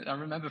I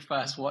remember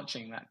first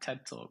watching that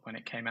TED Talk when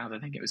it came out. I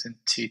think it was in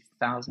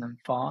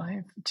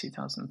 2005,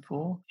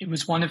 2004. It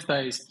was one of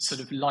those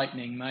sort of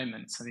lightning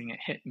moments. I think it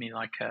hit me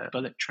like a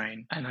bullet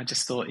train. And I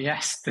just thought,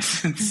 yes,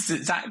 this is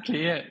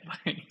exactly it.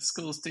 Like,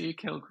 schools do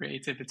kill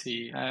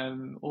creativity.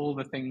 All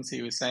the things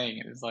he was saying,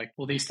 it was like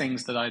all these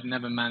things that I'd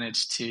never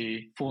managed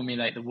to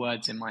formulate the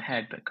words in my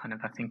head, but kind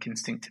of, I think,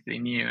 instinctively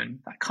knew. And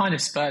that kind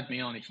of spurred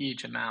me on a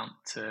huge amount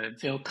to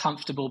feel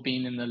comfortable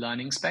being in the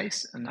learning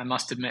space. And I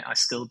must admit, I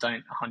still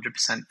don't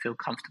 100% feel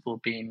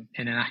comfortable being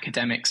in an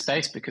academic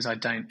space because I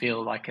don't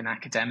feel like an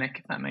academic,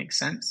 if that makes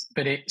sense.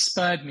 But it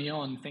spurred me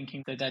on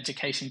thinking that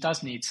education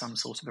does need some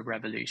sort of a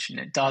revolution.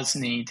 It does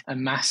need a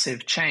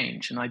massive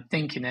change. And I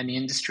think in any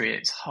industry,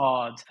 it's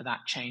hard for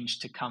that change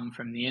to come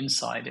from the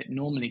inside. It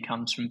normally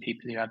comes from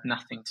people who have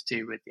nothing to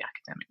do with the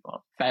academic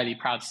world. Fairly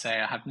proud to say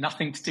I have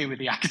nothing to do with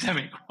the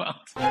academic world.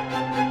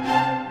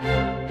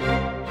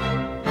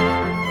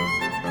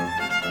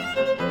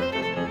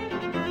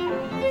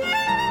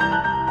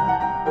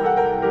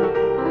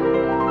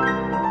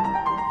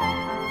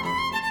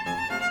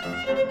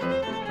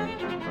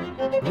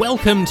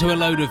 Welcome to A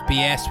Load of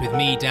BS with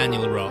me,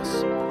 Daniel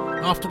Ross.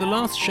 After the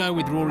last show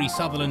with Rory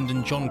Sutherland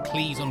and John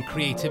Cleese on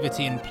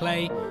creativity and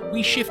play,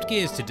 we shift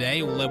gears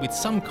today, although with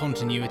some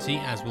continuity,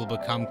 as will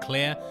become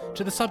clear,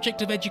 to the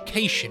subject of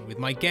education with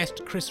my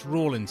guest Chris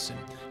Rawlinson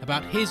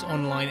about his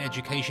online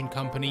education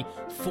company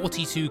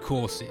 42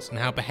 Courses and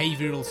how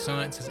behavioural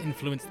science has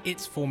influenced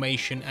its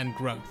formation and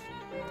growth.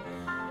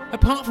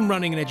 Apart from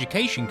running an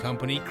education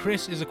company,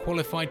 Chris is a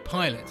qualified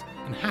pilot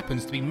and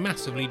happens to be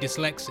massively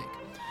dyslexic.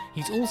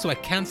 He's also a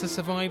cancer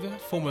survivor,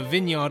 former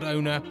vineyard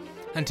owner,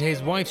 and to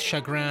his wife's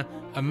chagrin,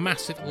 a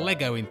massive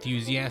Lego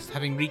enthusiast,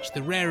 having reached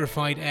the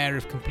rarefied air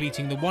of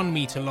completing the 1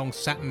 metre long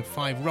Saturn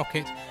V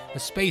rocket, a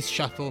space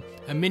shuttle,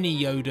 a mini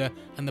Yoda,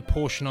 and the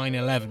Porsche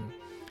 911.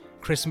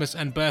 Christmas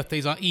and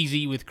birthdays are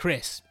easy with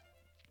Chris.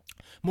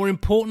 More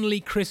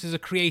importantly, Chris is a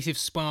creative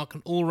spark,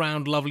 an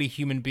all-round lovely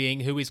human being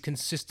who is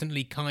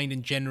consistently kind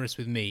and generous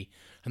with me,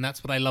 and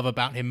that's what I love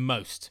about him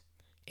most.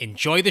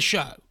 Enjoy the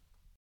show!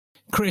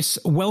 Chris,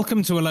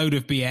 welcome to A Load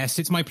of BS.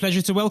 It's my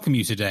pleasure to welcome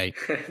you today.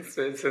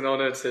 It's an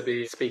honour to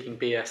be speaking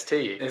BS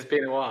to you. It's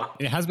been a while.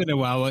 It has been a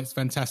while. It's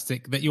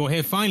fantastic that you're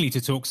here finally to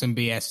talk some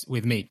BS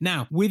with me.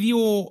 Now, with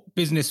your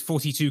business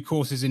 42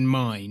 Courses in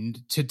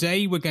mind,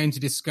 today we're going to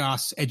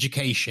discuss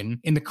education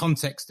in the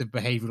context of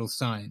behavioural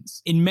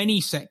science. In many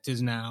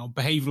sectors now,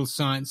 behavioural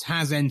science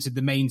has entered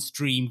the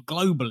mainstream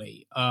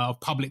globally of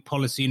public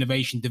policy,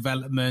 innovation,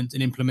 development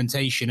and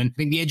implementation. And I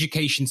think the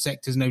education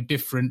sector is no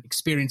different,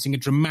 experiencing a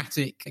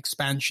dramatic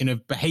expansion of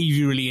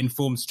behaviourally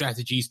informed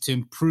strategies to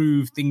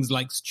improve things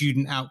like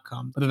student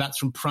outcome, whether that's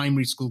from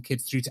primary school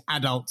kids through to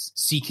adults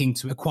seeking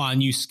to acquire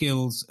new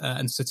skills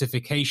and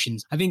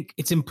certifications. I think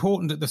it's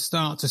important at the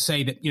start to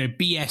say that,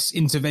 BS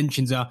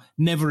interventions are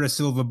never a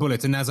silver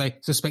bullet. And as I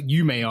suspect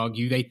you may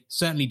argue, they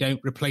certainly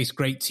don't replace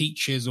great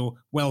teachers or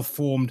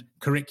well-formed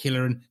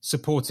curricula and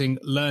supporting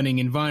learning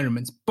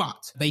environments,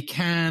 but they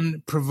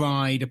can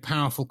provide a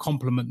powerful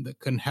complement that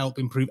can help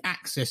improve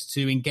access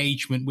to,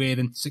 engagement with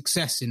and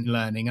success in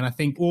learning. And I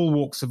think all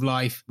walks of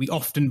life, we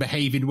often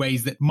behave in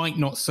ways that might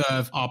not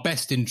serve our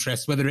best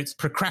interests, whether it's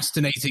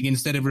procrastinating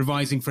instead of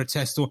revising for a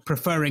test or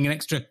preferring an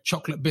extra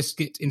chocolate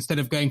biscuit instead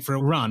of going for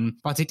a run.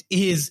 But it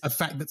is a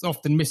fact that's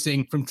often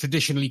missing from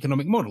traditional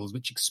economic models,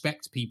 which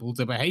expect people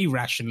to behave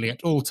rationally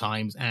at all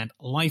times. And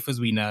life,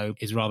 as we know,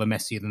 is rather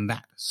messier than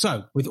that.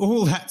 So with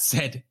all that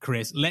said,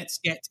 Chris, let's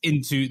get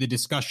into the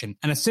discussion.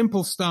 And a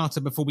simple starter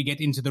before we get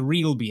into the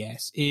real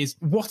BS is,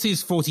 what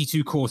is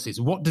 42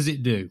 Courses? What does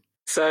it do?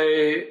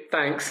 So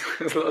thanks.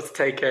 There's a lot to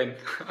take in.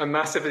 I'm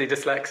massively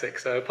dyslexic,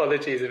 so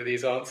apologies if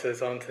these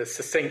answers aren't as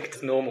succinct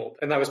as normal.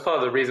 And that was part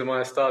of the reason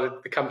why I started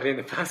the company in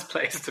the first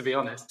place, to be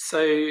honest.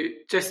 So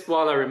just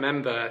while I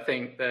remember, I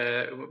think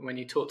that when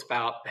you talked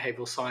about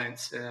behavioural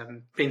science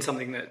being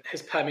something that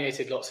has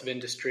permeated lots of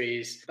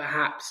industries,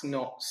 perhaps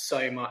not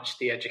so much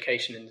the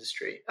education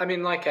industry. I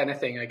mean, like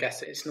anything, I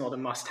guess it's not a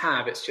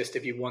must-have. It's just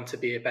if you want to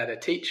be a better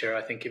teacher,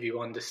 I think if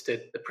you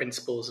understood the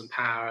principles and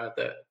power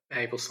that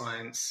behavioural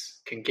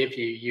science can give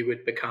you, you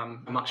would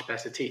become a much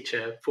better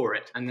teacher for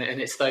it. And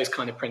it's those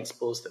kind of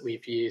principles that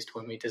we've used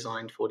when we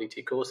designed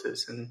 42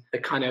 Courses. And the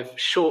kind of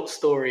short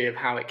story of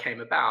how it came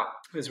about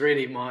was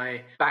really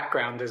my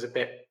background as a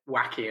bit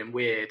wacky and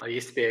weird. I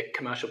used to be a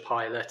commercial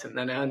pilot, and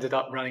then I ended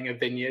up running a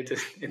vineyard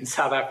in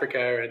South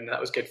Africa, and that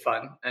was good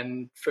fun.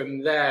 And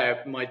from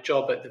there, my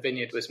job at the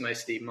vineyard was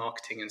mostly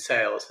marketing and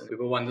sales. And we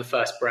were one of the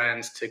first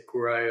brands to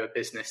grow a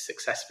business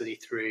successfully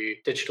through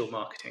digital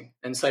marketing.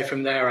 And so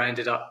from there, I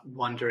ended up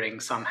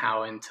wandering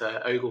somehow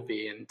into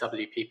Ogilvy and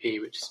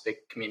WPP, which is a big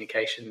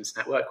communications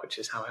network, which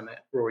is how I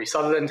met Rory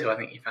Sutherland, who I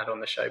think you've had on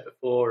the show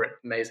before, an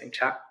amazing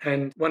chap.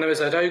 And when I was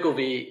at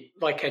Ogilvy,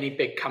 like any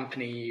big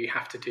company, you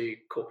have to do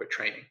corporate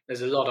training.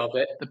 There's a lot of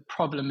it. The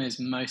problem is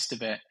most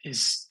of it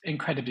is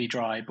incredibly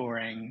dry,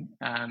 boring,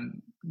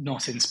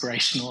 not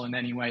inspirational in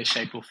any way,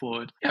 shape or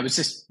form. It was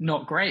just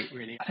not great,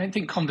 really. I don't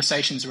think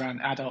conversations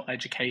around adult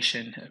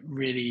education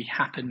really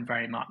happened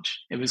very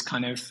much. It was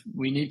kind of,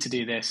 we need to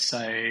do this,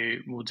 so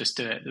we'll just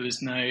do it. There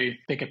was no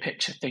bigger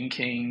picture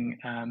thinking.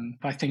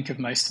 I think of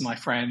most of my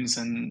friends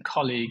and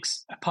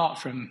colleagues, apart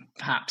from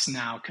perhaps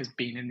now, because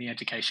being in the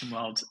education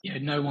world,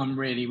 no one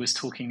really was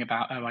talking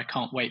about, oh, I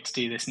can't wait to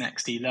do this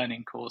next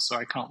e-learning course, or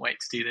I can't wait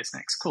to do this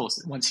next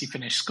course. Once you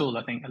finish school,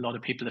 I think a lot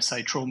of people are so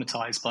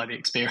traumatized by the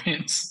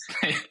experience,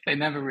 they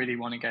never really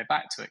want to go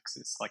back to it because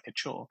it's like a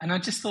chore. And I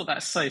just thought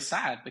that's so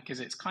sad, because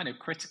it's kind of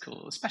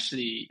critical,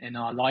 especially in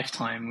our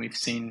lifetime. We've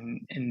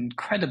seen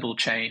incredible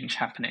change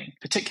happening,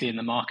 particularly in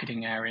the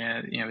marketing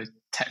area, with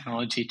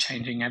technology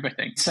changing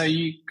everything. So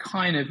you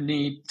kind of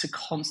need to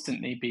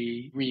constantly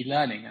be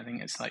relearning. I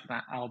think it's like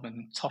that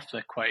Alban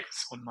Toffler quote,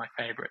 it's one of my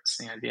favorites.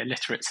 The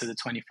illiterates of the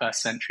 21st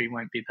century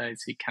won't be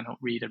those who cannot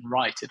read and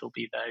write. It'll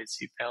be those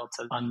who fail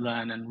to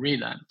unlearn and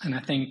relearn. And I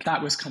think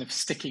that was kind of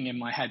sticking in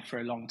my head for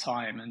a long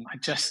time. And I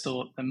just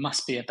thought there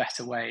must be a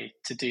better way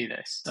to do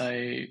this.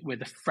 So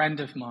with a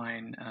friend of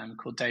mine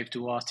called Dave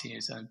Duarte,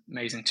 who's an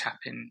amazing chap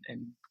in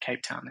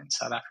Cape Town in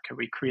South Africa,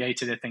 we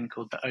created a thing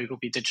called the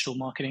Ogilvy Digital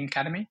Marketing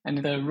Academy.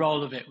 And the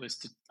role of it was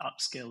to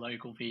upskill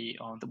Ogilvy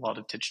on the world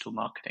of digital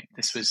marketing.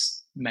 This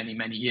was many,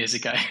 many years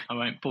ago. I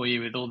won't bore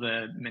you with all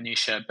the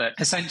minutiae, but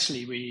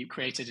essentially we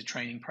created a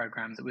training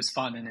program that was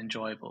fun and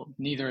enjoyable.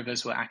 Neither of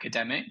us were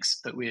academics,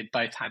 but we had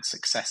both had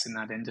success in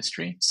that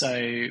industry.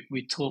 So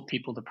we taught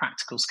people the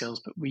practical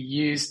skills, but we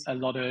used a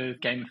lot of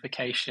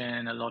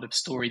gamification, a lot of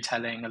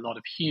storytelling, a lot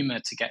of humor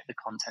to get the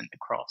content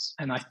across.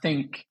 And I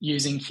think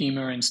using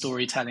humor and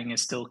storytelling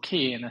is still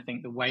key. And I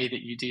think the way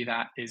that you do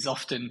that is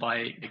often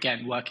by,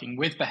 again, working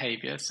with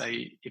behavior. So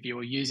if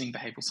you're using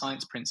behavioral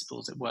science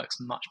principles, it works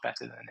much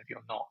better than if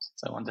you're not.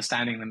 So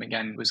understanding them,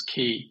 again, was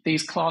key.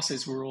 These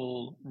classes were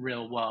all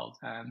real world,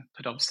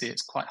 but obviously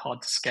it's quite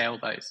hard to scale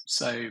those.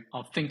 So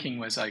our thinking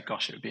was, oh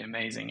gosh, it would be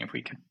amazing if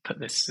we could put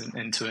this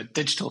into a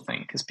digital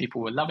thing, because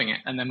people were loving it.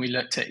 And then we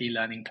looked at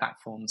e-learning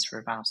platforms for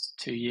about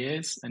 2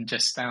 years and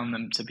just found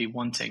them to be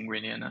wanting,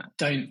 really. And I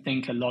don't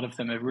think a lot of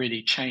them have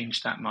really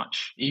changed that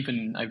much,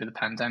 even over the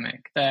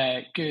pandemic.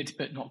 They're good,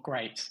 but not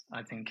great,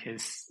 I think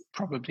is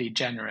probably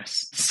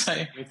generous. So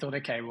we thought,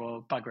 okay,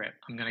 well, bugger it.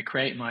 I'm going to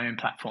create my own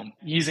platform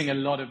using a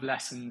lot of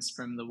lessons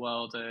from the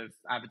world of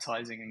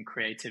advertising and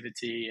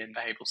creativity and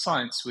behavioral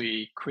science.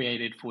 We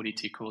created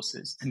 42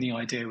 courses. And the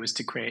idea was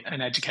to create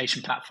an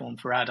education platform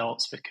for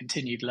adults for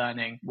continued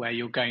learning, where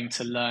you're going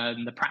to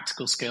learn the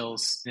practical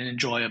skills in an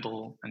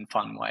enjoyable and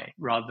fun way,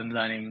 rather than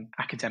learning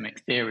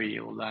academic theory.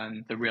 You'll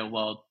learn the real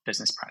world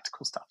business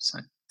practical stuff. So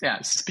yeah,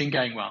 it's been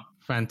going well.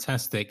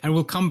 Fantastic. And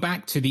we'll come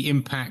back to the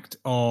impact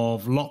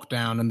of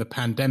lockdown and the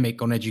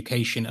pandemic on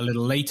education a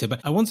little later.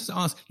 But I wanted to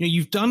ask,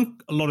 you've done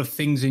a lot of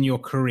things in your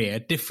career,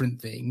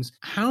 different things.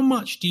 How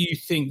much do you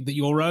think that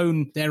your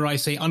own, dare I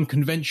say,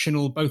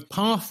 unconventional, both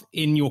path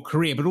in your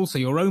career, but also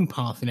your own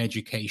path in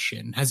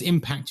education has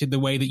impacted the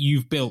way that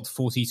you've built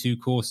 42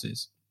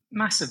 courses?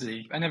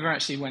 Massively. I never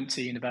actually went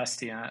to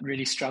university. I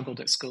really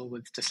struggled at school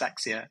with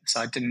dyslexia, so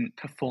I didn't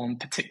perform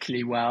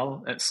particularly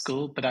well at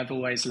school, but I've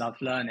always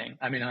loved learning.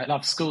 I mean, I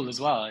loved school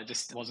as well. I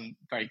just wasn't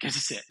very good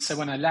at it. So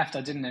when I left,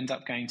 I didn't end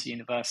up going to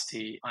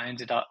university. I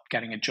ended up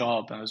getting a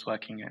job. I was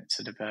working at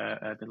sort of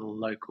a little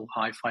local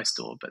hi-fi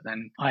store, but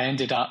then I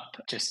ended up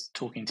just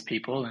talking to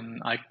people,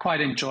 and I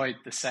quite enjoyed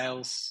the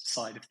sales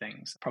side of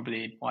things.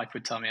 Probably wife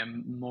would tell me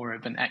I'm more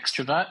of an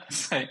extrovert,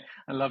 so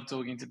I love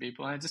talking to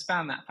people, and I just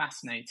found that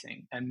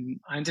fascinating. And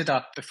I ended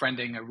up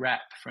befriending a rep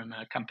from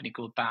a company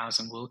called Bowers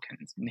and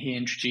Wilkins, and he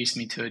introduced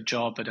me to a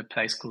job at a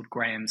place called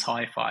Graham's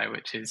Hi-Fi,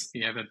 which is,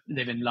 if you ever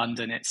live in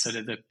London, it's sort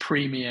of the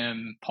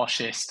premium,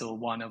 poshest, or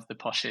one of the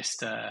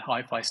poshest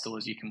hi-fi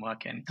stores you can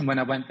work in. And when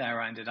I went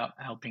there, I ended up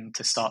helping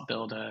to start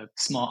build a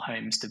smart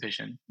homes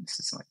division. This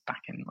is like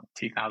back in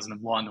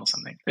 2001 or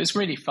something. It was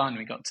really fun.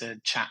 We got to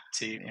chat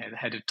to the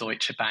head of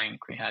Deutsche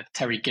Bank. We had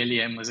Terry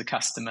Gilliam was a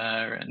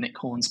customer, and Nick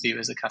Hornsby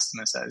was a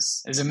customer. So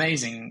it was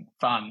amazing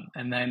fun.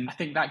 And then I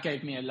think that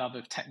gave me a love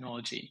of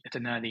technology at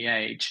an early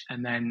age.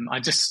 And then I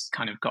just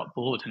kind of got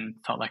bored and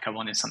felt like I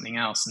wanted something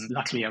else. And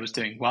luckily I was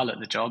doing well at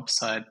the job,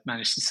 so I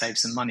managed to save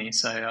some money.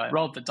 So I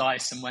rolled the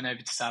dice and went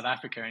over to South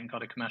Africa and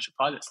got a commercial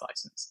pilot's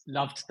license.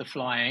 Loved the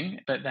flying,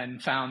 but then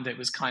found it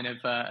was kind of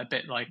a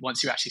bit like,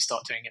 once you actually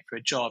start doing it for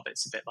a job,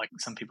 it's a bit like,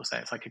 some people say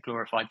it's like a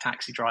glorified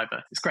taxi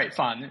driver. It's great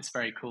fun. It's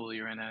very cool.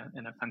 You're in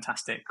a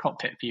fantastic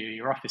cockpit view.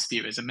 Your office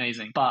view is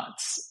amazing, but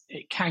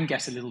it can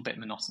get a little bit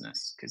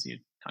monotonous because you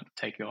kind of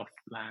take off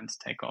land.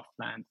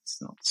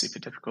 It's not super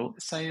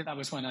difficult. So that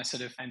was when I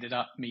sort of ended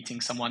up meeting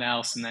someone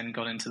else and then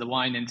got into the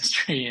wine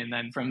industry. And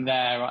then from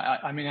there,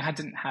 I mean, I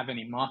didn't have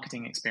any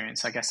marketing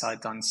experience. I guess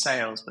I'd done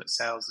sales, but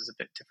sales is a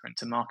bit different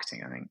to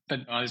marketing, I think. But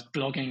I was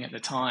blogging at the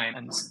time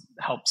and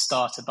helped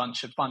start a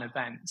bunch of fun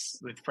events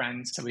with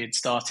friends. So we had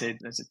started,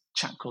 there's a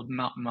chap called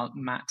Matt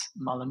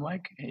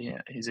Mullenweg.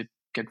 He's a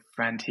good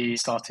friend, he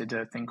started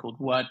a thing called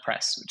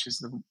WordPress, which is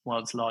the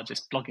world's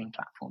largest blogging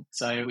platform.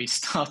 So we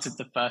started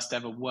the first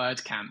ever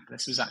WordCamp.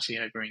 This was actually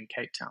over in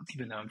Cape Town,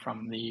 even though I'm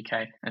from the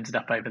UK, ended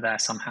up over there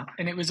somehow.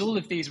 And it was all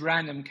of these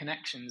random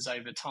connections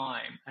over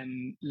time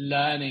and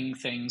learning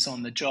things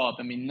on the job.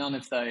 I mean, none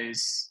of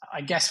those,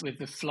 I guess with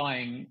the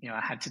flying,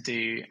 I had to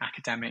do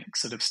academic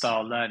sort of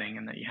style learning,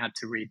 and that you had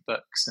to read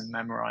books and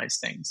memorize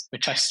things,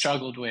 which I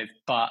struggled with,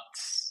 but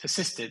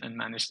persisted and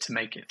managed to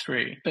make it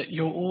through. But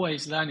you're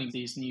always learning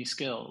these new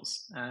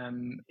skills.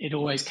 It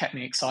always kept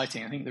me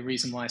exciting. I think the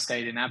reason why I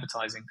stayed in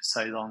advertising for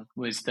so long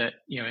was that,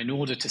 in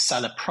order to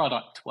sell a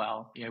product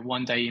well,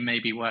 one day you may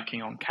be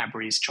working on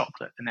Cadbury's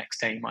chocolate, the next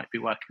day you might be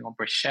working on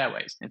British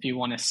Airways. If you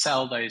want to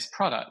sell those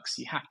products,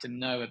 you have to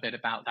know a bit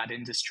about that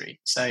industry.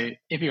 So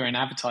if you're in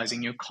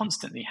advertising, you're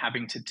constantly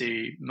having to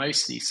do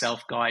mostly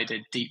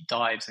self-guided deep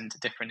dives into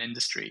different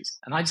industries.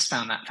 And I just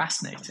found that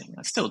fascinating.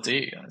 I still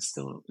do. I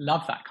still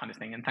love that kind of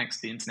thing. And thanks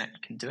to the internet, you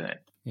can do it.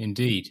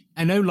 Indeed.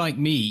 I know, like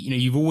me,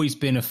 you've always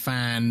been a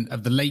fan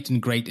of the late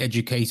and great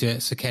educator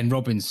Sir Ken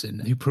Robinson,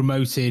 who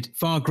promoted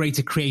far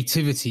greater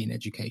creativity in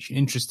education.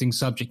 Interesting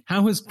subject.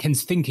 How has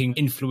Ken's thinking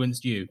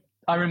influenced you?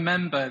 I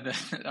remember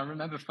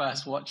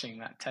first watching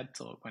that TED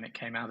Talk when it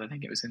came out. I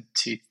think it was in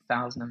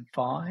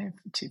 2005,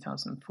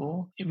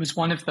 2004. It was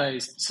one of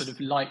those sort of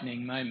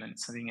lightning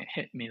moments. I think it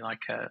hit me like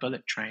a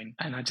bullet train.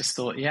 And I just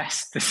thought,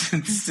 yes, this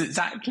is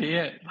exactly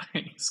it.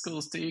 Like,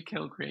 schools do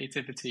kill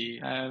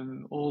creativity.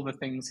 All the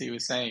things he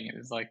was saying, it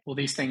was like all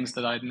these things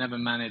that I'd never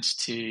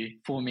managed to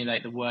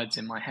formulate the words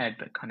in my head,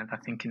 but kind of, I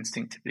think,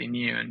 instinctively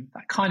knew. And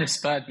that kind of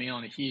spurred me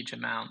on a huge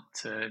amount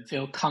to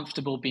feel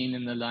comfortable being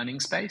in the learning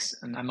space.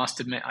 And I must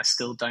admit, I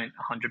still don't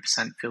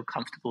 100% feel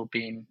comfortable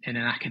being in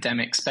an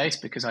academic space,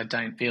 because I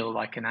don't feel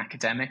like an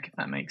academic, if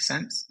that makes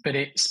sense. But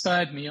it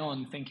spurred me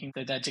on thinking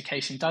that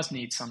education does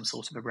need some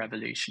sort of a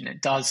revolution.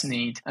 It does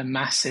need a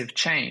massive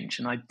change.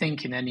 And I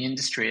think in any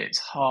industry, it's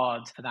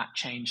hard for that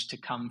change to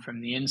come from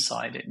the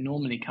inside. It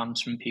normally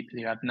comes from people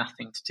who have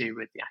nothing to do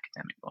with the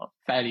academic world.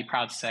 Fairly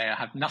proud to say I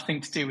have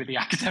nothing to do with the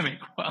academic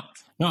world.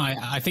 No,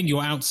 I think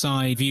your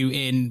outside view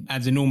in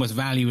adds enormous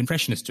value and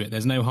freshness to it.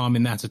 There's no harm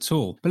in that at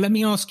all. But let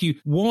me ask you,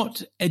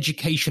 what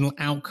educational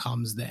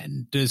outcomes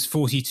then does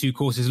 42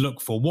 Courses look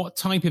for? What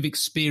type of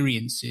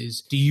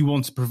experiences do you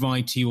want to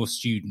provide to your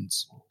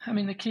students? I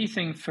mean, the key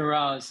thing for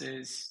us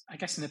is, I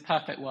guess in a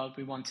perfect world,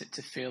 we want it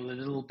to feel a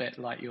little bit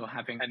like you're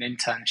having an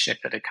internship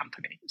at a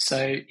company.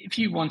 So if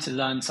you want to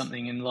learn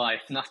something in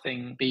life,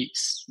 nothing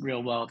beats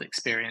real world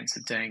experience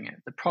of doing it.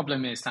 The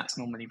problem is that's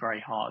normally very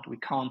hard. We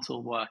can't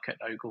all work at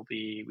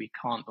Ogilvy. We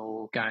can't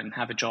all go and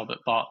have a job at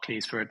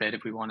Barclays for a bit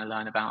if we want to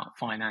learn about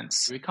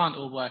finance. We can't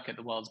all work at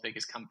the world's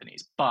biggest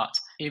companies. But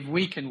if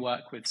we can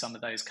work with some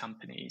of those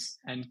companies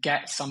and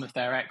get some of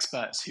their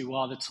experts, who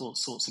are the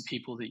sorts of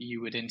people that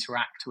you would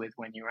interact with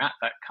when you're at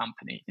that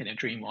company in a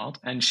dream world,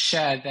 and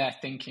share their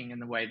thinking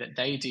and the way that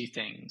they do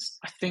things,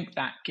 I think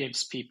that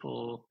gives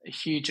people a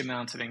huge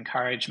amount of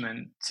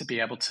encouragement to be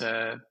able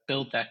to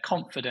build their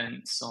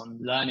confidence on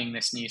learning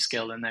this new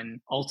skill, and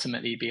then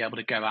ultimately be able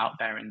to go out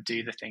there and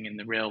do the thing in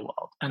the real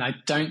world. And I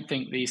don't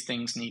think these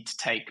things need to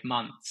take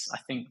months. I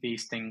think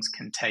these things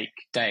can take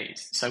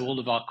days. So all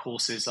of our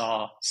courses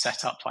are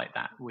set up like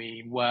that.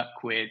 We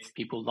work with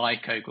people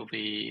like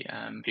Ogilvy,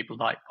 people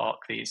like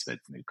Barclays.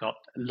 We've got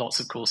lots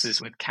of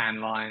courses with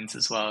Cannes Lions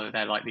as well.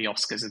 They're like the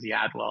Oscars of the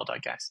ad world, I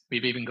guess.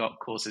 We've even got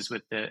courses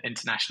with the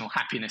International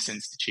Happiness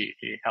Institute,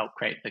 who help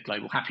create the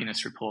Global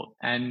Happiness Report.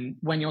 And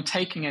when you're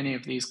taking any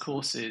of these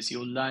courses,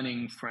 you're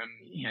learning from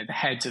the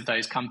heads of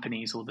those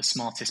companies or the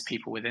smartest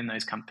people within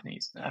those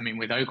companies. I mean,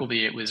 with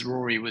Ogilvy,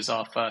 Rory was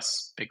our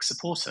first big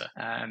supporter.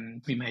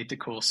 We made the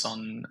course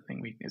on,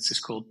 it's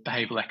just called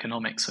Behavioral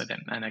Economics with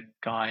him, and a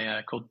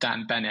guy called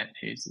Dan Bennett,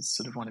 who's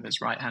sort of one of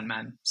his right-hand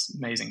man.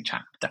 Amazing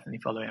chap.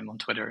 Definitely follow him on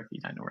Twitter if you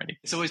don't already.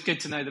 It's always good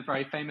to know the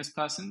very famous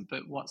person,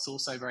 but what's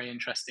also very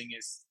interesting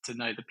is to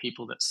know the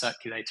people that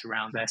circulate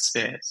around their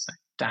sphere. So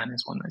Dan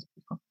is one of those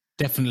people.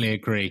 Definitely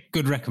agree.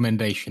 Good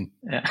recommendation.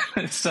 Yeah.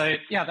 So,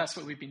 that's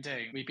what we've been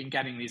doing. We've been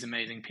getting these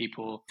amazing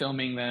people,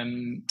 filming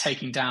them,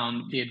 taking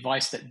down the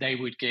advice that they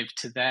would give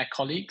to their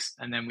colleagues.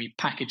 And then we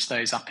package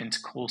those up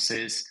into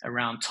courses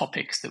around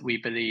topics that we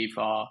believe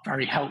are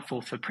very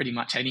helpful for pretty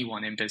much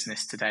anyone in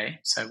business today.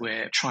 So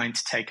we're trying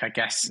to take, I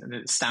guess,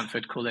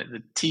 Stanford call it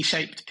the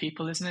T-shaped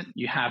people, isn't it?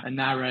 You have a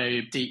narrow,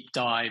 deep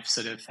dive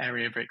sort of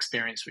area of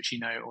experience, which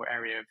or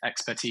area of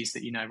expertise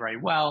that you know very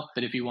well.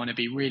 But if you want to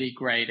be really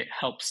great, it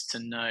helps to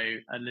know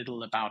a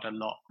little about a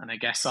lot. And I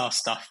guess our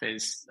stuff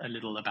is a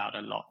little about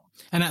a lot.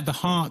 And at the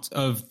heart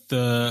of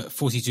the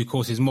 42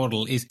 Courses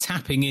model is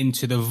tapping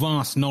into the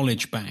vast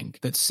knowledge bank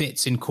that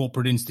sits in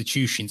corporate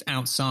institutions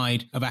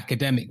outside of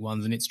academic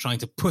ones. And it's trying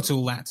to put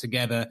all that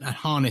together and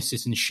harness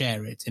it and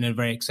share it in a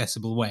very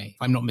accessible way,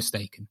 if I'm not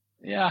mistaken.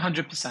 Yeah,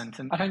 100%.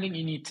 And I don't think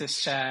you need to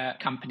share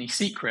company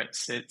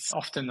secrets. It's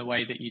often the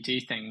way that you do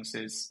things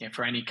is,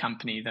 for any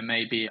company, there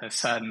may be a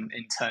certain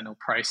internal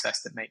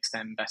process that makes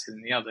them better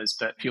than the others.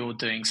 But if you're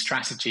doing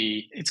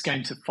strategy, it's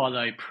going to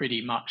follow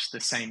pretty much the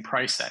same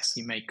process.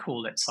 You may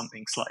call it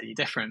something slightly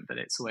different, but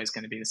it's always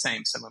going to be the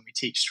same. So when we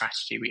teach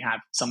strategy, we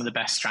have some of the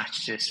best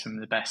strategists from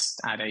the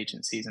best ad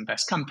agencies and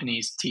best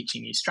companies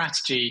teaching you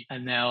strategy,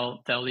 and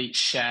they'll each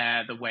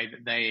share the way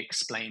that they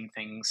explain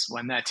things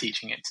when they're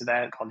teaching it to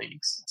their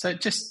colleagues. So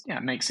it just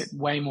makes it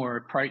way more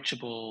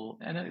approachable,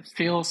 and it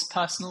feels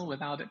personal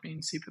without it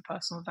being super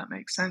personal, if that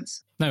makes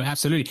sense. No,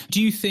 absolutely.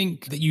 Do you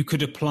think that you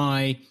could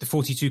apply the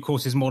 42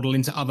 courses model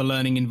into other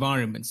learning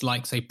environments,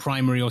 like, say,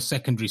 primary or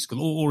secondary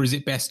school, or is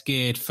it best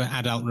geared for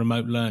adult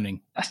remote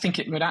learning? I think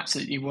it would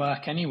absolutely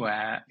work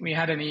anywhere. We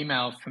had an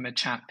email from a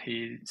chap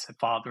who's a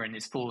father in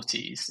his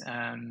 40s,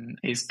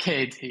 his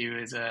kid, who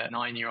was a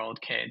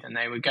 9-year-old kid, and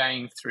they were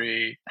going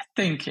through, I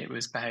think it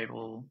was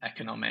behavioral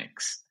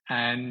economics.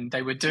 And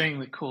they were doing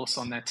the course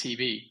on their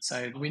TV.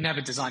 So we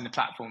never designed the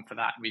platform for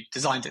that. We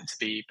designed it to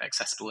be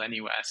accessible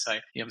anywhere. So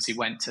he obviously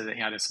he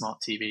had a smart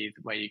TV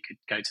where you could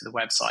go to the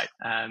website.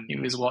 He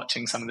was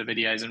watching some of the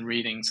videos and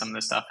reading some of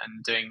the stuff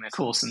and doing the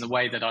course. And the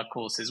way that our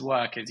courses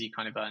work is you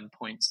kind of earn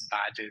points and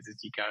badges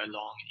as you go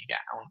along, and you get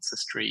answer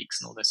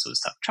streaks and all this sort of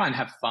stuff. Try and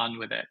have fun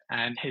with it.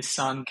 And his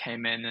son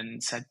came in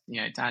and said,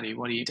 Daddy,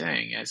 what are you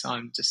doing? He goes,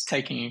 I'm just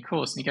taking a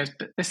course. And he goes,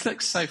 but this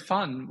looks so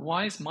fun.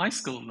 Why is my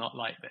school not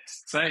like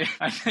this? So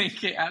I think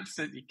it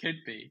absolutely could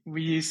be.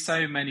 We use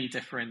so many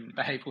different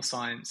behavioral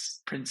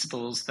science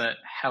principles that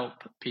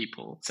help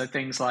people. So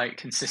things like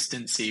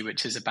consistency,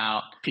 which is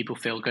about people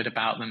feel good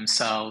about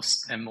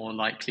themselves and more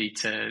likely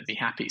to be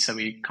happy. So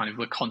we're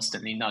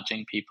constantly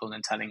nudging people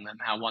and telling them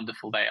how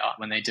wonderful they are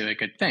when they do a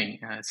good thing.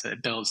 So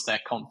it builds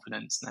their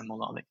confidence and they're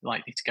more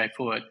likely to go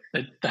forward.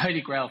 The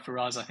holy grail for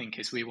us, I think,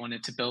 is we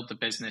wanted to build the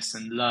business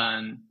and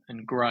learn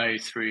and grow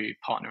through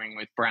partnering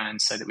with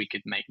brands so that we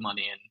could make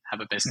money and have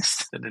a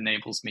business that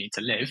enables me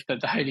to live.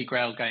 But the holy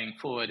grail going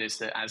forward is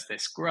that as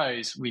this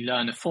grows, we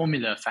learn a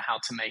formula for how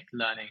to make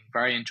learning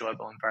very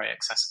enjoyable and very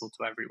accessible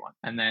to everyone.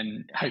 And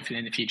then hopefully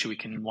in the future, we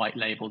can white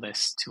label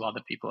this to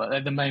other people.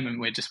 At the moment,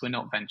 we're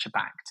not venture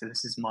backed. So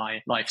this is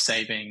my life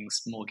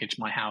savings, mortgage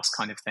my house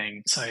kind of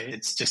thing. So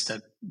it's just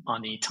a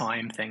money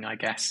time thing, I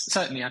guess.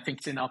 Certainly, I think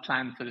it's in our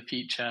plan for the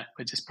future.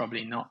 We're just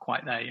probably not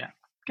quite there yet.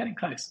 Getting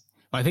close.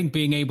 I think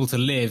being able to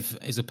live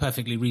is a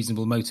perfectly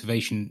reasonable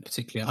motivation,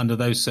 particularly under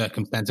those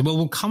circumstances. Well,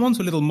 we'll come on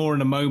to a little more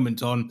in a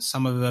moment on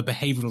some of the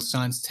behavioral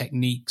science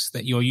techniques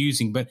that you're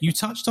using. But you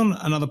touched on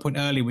another point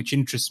earlier, which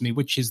interests me,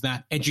 which is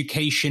that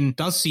education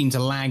does seem to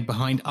lag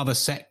behind other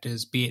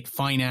sectors, be it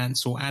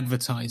finance or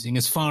advertising,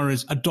 as far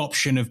as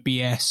adoption of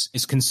BS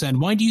is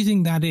concerned. Why do you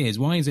think that is?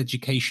 Why is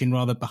education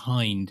rather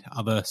behind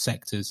other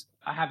sectors?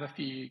 I have a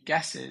few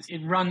guesses.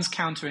 It runs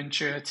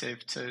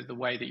counterintuitive to the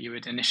way that you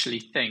would initially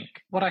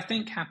think. What I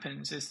think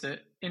happens is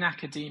that in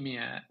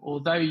academia,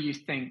 although you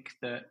think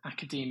that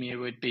academia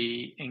would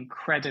be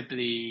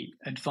incredibly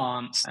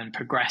advanced and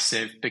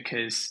progressive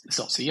because there's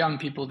lots of young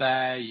people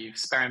there, you're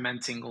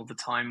experimenting all the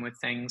time with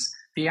things,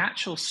 the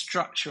actual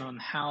structure on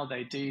how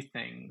they do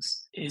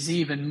things is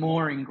even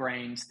more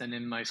ingrained than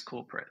in most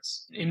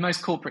corporates. In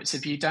most corporates,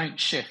 if you don't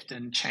shift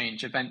and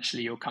change,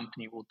 eventually your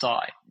company will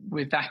die.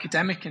 With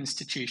academic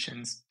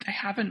institutions, they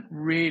haven't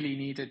really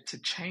needed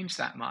to change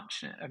that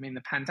much. I mean,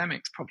 the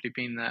pandemic's probably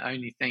been the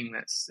only thing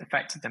that's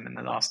affected them in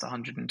the last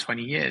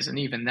 120 years. And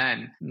even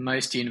then,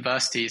 most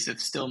universities have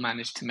still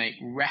managed to make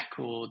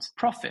record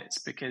profits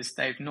because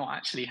they've not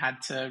actually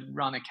had to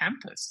run a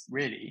campus,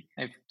 really.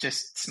 They've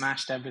just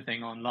smashed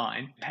everything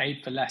online,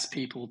 paid for less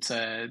people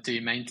to do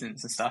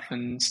maintenance and stuff,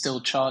 and still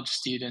charge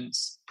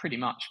students pretty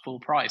much full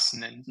price,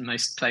 and in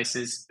most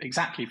places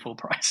exactly full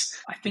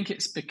price. I think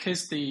it's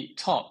because the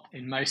top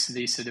in most of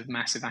these sort of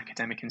massive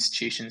academic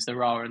institutions,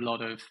 there are a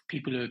lot of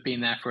people who have been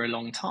there for a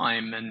long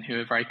time and who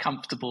are very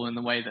comfortable in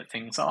the way that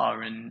things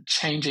are, and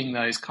changing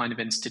those kind of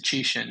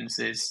institutions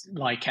is,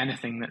 like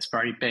anything that's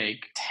very big,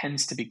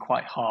 tends to be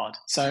quite hard.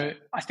 So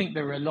I think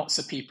there are lots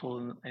of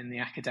people in the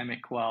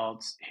academic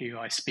world who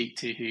I speak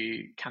to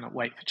who cannot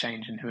wait for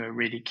change and who are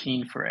really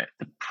keen for it.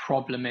 The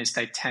problem is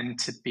they tend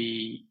to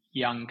be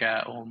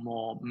younger or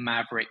more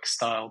maverick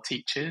style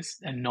teachers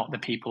and not the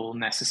people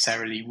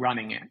necessarily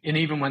running it. And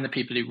even when the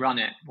people who run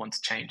it want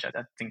to change it,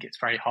 I think it's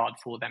very hard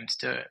for them to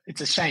do it.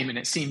 It's a shame, and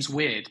it seems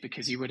weird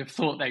because you would have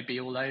thought they'd be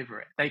all over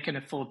it. They can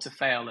afford to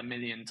fail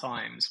 1,000,000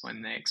 times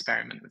when they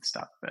experiment with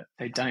stuff, but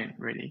they don't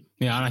really.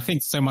 Yeah, and I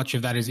think so much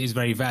of that is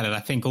very valid. I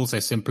think also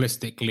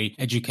simplistically,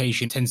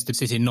 education tends to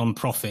sit in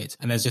non-profit,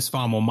 and there's just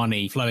far more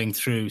money flowing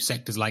through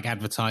sectors like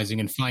advertising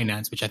and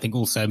finance, which I think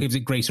also gives it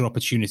greater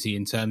opportunity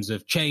in terms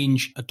of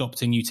change,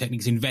 adopting new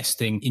techniques,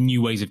 investing in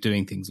new ways of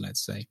doing things,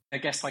 let's say. I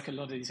guess like a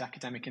lot of these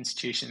academic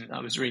institutions I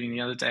was reading the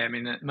other day, I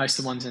mean, most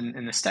of the ones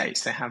in the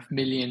States, they have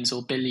millions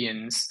or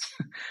billions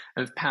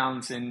of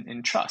pounds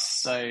in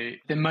trusts. So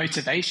the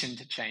motivation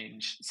to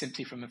change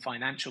simply from a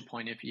financial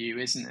point of view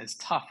isn't as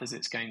tough as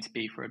it's going to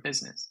be for a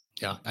business.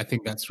 Yeah, I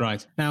think that's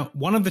right. Now,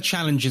 one of the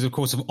challenges, of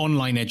course, of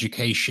online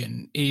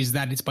education is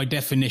that it's by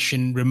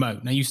definition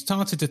remote. Now, you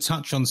started to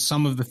touch on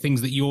some of the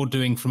things that you're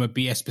doing from a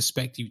BS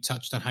perspective. You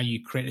touched on how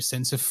you create a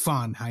sense of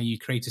fun, how you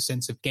create a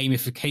sense of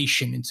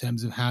gamification in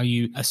terms of how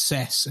you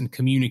assess and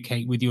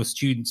communicate with your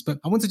students. But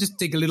I want to just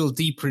dig a little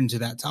deeper into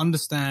that to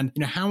understand,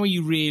 how are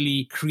you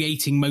really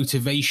creating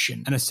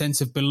motivation and a sense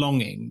of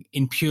belonging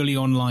in purely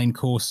online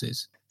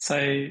courses?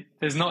 So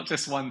there's not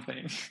just one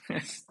thing.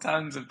 There's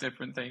tons of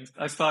different things.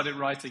 I started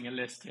writing a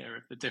list here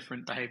of the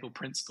different behavioral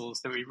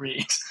principles that we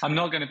read. I'm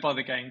not going to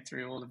bother going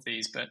through all of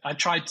these, but I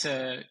tried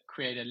to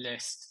create a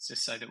list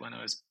just so that when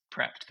I was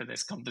prepped for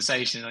this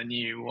conversation, I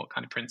knew what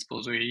kind of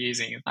principles we were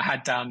using. I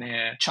had down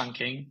here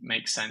chunking,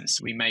 makes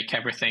sense. We make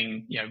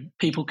everything,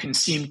 people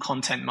consume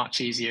content much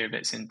easier if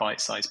it's in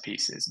bite-sized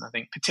pieces. And I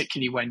think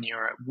particularly when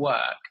you're at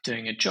work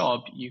doing a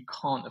job, you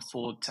can't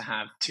afford to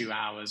have 2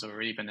 hours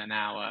or even an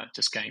hour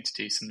just going to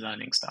do some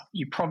learning stuff.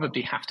 You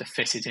probably have to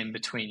fit it in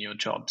between your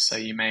jobs. So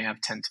you may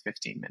have 10 to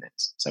 15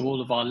 minutes. So all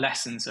of our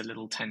lessons are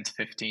little 10 to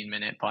 15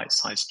 minute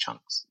bite-sized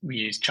chunks. We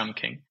use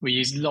chunking. We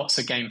use lots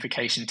of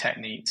gamification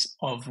techniques,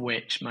 of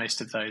which most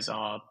of those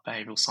are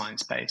behavioral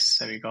science based.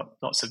 So we've got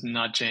lots of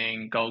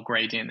nudging, goal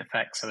gradient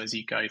effects. So as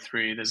you go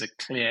through, there's a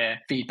clear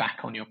feedback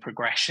on your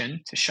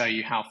progression to show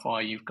you how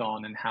far you've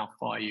gone and how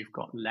far you've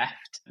got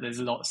left. There's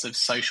lots of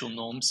social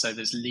norms. So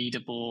there's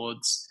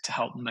leaderboards to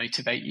help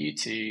motivate you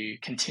to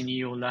continue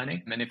your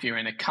learning. And if you're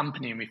in a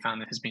company, and we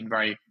found that has been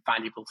very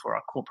valuable for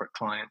our corporate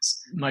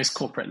clients, most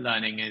corporate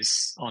learning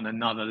is on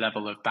another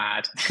level of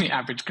bad. The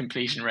average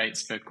completion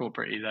rates for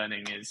corporate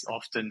e-learning is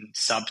often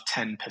sub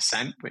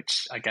 10%,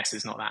 which I guess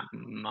is not that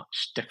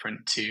much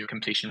different to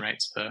completion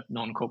rates for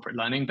non-corporate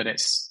learning, but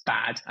it's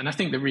bad. And I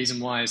think the reason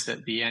why is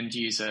that the end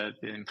user,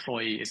 the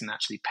employee, isn't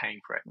actually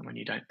paying for it. And when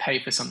you don't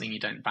pay for something, you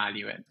don't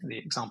value it. The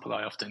example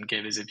I often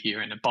give is if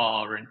you're in a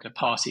bar or in a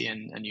party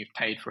and you've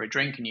paid for a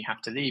drink and you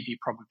have to leave, you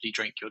probably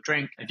drink your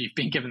drink. If you've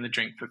been given the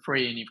drink for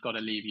free and you've got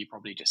to leave, you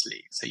probably just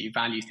leave. So you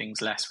value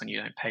things less when you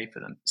don't pay for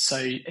them. So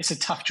it's a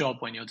tough job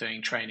when you're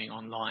doing training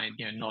online,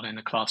 not in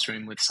a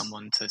classroom with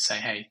someone to say,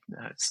 hey,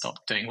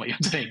 stop doing what you're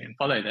doing and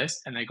follow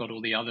this. And they got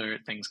all the other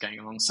things going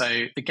along.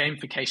 So the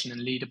gamification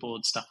and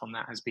leaderboard stuff on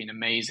that has been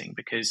amazing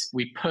because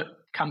we put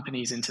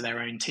companies into their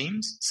own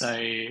teams. So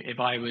if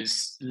I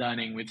was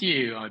learning with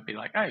you, I'd be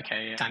like,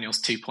 okay, Daniel's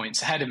 2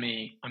 points ahead of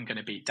me. I'm going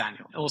to beat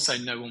Daniel. Also,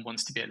 no one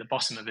wants to be at the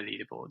bottom of a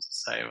leaderboard.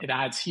 So it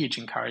adds huge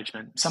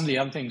encouragement. Some of the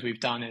other things we've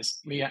done is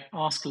we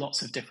ask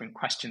lots of different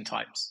question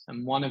types.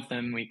 And one of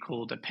them we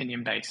called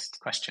opinion-based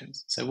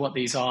questions. So what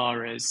these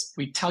are is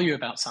we tell you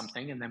about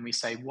something and then we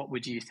say, what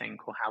would you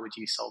think or how would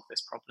you solve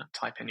this problem?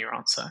 Type in your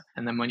answer.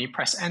 And then when you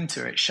press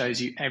enter, it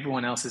shows you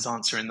everyone else's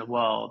answer in the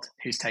world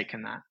who's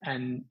taken that.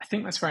 And I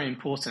think that's very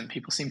important.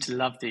 People seem to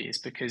love these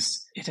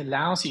because it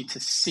allows you to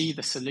see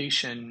the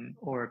solution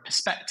or a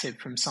perspective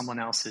from someone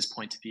else's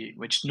point of view,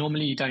 which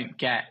normally you don't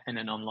get in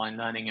an online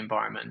learning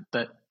environment,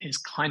 but is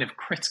kind of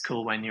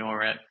critical when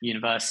you're at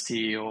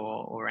university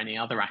or any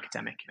other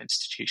academic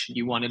institution.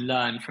 You want to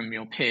learn from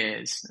your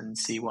peers and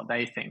see what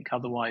they think.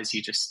 Otherwise,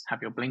 you just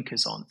have your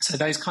blinkers on. So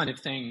those kind of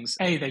things,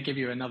 they give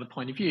you another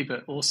point of view,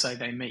 but also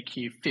they make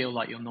you feel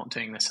like you're not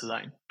doing this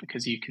alone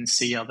because you can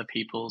see other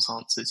people's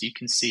answers. You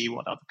can see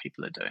what other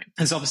people are doing.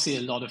 There's obviously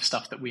a lot of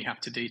stuff that we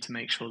have to do to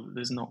make sure that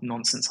there's not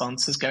nonsense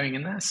answers going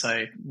in there.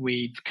 So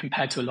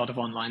compared to a lot of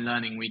online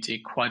learning, we do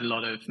quite a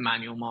lot of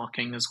manual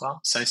marking as well.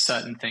 So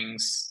certain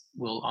things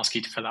we'll ask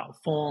you to fill out a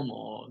form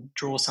or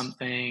draw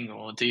something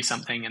or do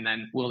something, and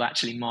then we'll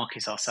actually mark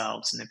it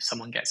ourselves. And if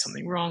someone gets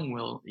something wrong,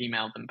 we'll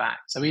email them back.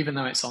 So even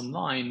though it's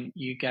online,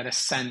 you get a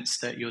sense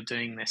that you're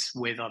doing this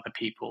with other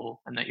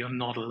people and that you're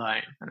not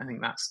alone. And I think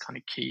that's kind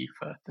of key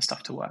for the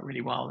stuff to work really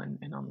well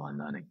in online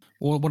learning.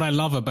 Well, what I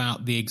love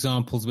about the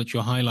examples which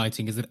you're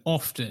highlighting is that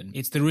often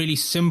it's the really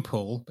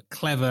simple but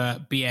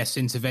clever BS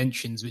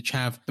interventions which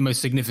have the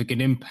most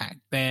significant impact.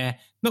 They're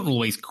not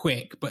always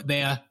quick, but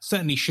they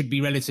certainly should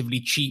be relatively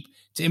cheap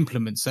to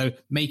implement. So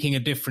making a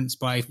difference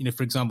by,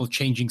 for example,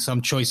 changing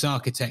some choice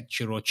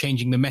architecture or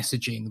changing the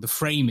messaging, the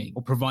framing,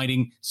 or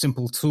providing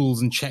simple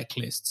tools and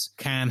checklists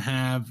can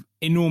have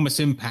enormous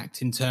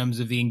impact in terms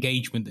of the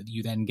engagement that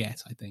you then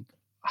get, I think.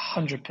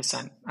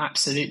 100%.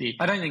 Absolutely.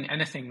 I don't think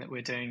anything that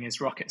we're doing is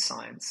rocket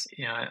science.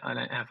 I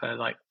don't have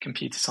a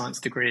computer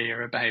science degree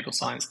or a behavioral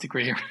science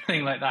degree or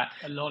anything like that.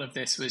 A lot of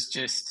this was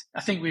just,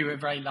 I think we were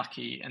very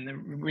lucky. And the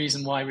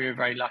reason why we were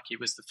very lucky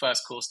was the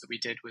first course that we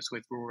did was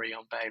with Rory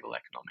on behavioral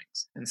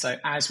economics. And so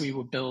as we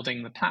were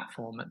building the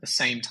platform, at the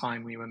same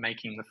time, we were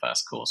making the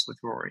first course with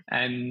Rory.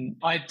 And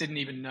I didn't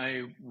even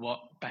know what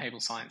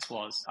behavioral science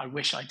was. I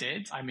wish I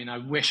did. I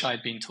wish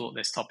I'd been taught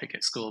this topic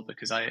at school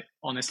because I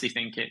honestly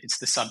think it's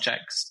the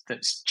subject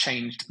that's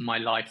changed my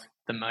life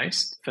the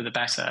most for the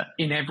better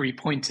in every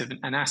point of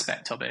an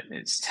aspect of it.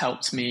 It's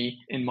helped me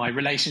in my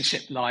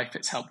relationship life.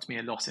 It's helped me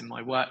a lot in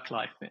my work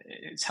life.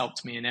 It's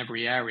helped me in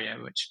every area,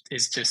 which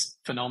is just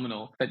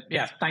phenomenal. But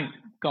yeah, thank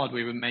God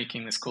we were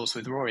making this course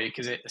with Rory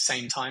because at the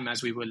same time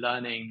as we were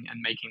learning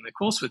and making the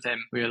course with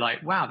him, we were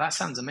like, wow, that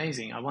sounds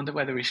amazing. I wonder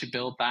whether we should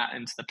build that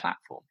into the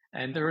platform.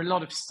 And there are a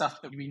lot of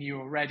stuff that we knew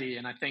already.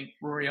 And I think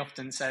Rory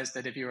often says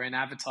that if you're in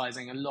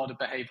advertising, a lot of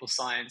behavioral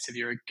science, if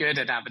you're good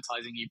at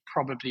advertising, you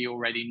probably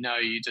already know,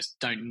 you just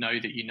don't know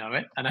that you know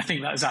it. And I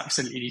think that is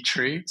absolutely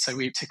true. So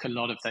we took a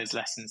lot of those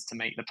lessons to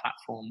make the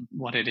platform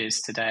what it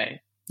is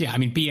today. Yeah, I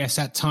mean, BS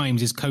at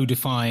times is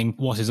codifying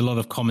what is a lot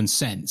of common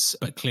sense,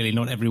 but clearly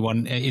not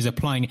everyone is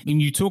applying it. I mean,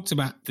 you talked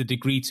about the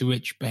degree to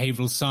which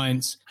behavioral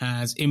science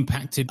has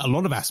impacted a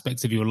lot of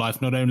aspects of your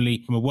life, not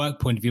only from a work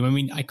point of view. I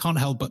mean, I can't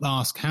help but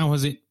ask, how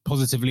has it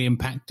positively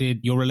impacted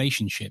your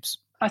relationships?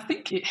 I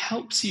think it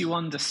helps you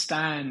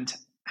understand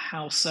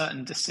how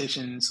certain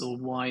decisions or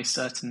why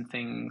certain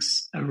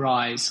things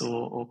arise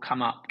or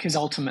come up, because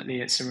ultimately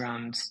it's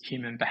around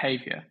human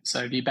behavior.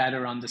 So if you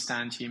better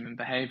understand human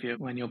behavior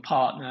when your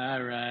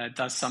partner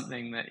does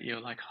something that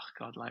you're like, oh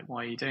God, like,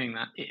 why are you doing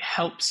that? It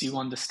helps you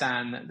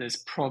understand that there's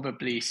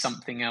probably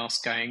something else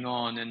going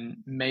on,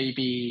 and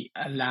maybe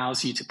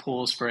allows you to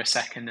pause for a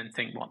second and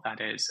think what that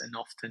is. And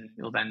often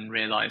you'll then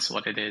realize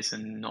what it is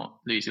and not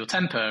lose your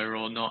temper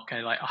or not go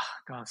like, oh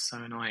God, it's so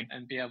annoying,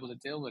 and be able to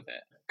deal with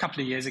it. A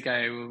couple of years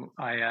ago,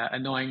 I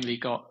annoyingly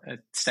got a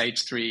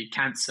stage 3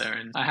 cancer,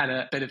 and I had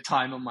a bit of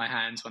time on my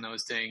hands when I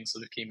was doing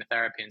sort of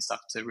chemotherapy and stuff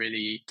to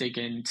really dig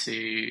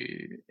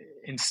into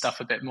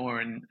stuff a bit more.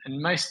 And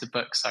most of the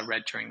books I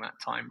read during that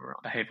time were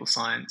on behavioral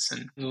science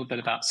and a little bit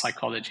about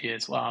psychology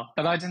as well.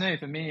 But I don't know,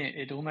 for me,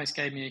 it almost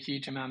gave me a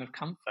huge amount of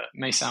comfort. It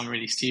may sound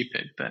really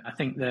stupid, but I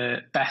think the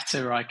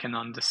better I can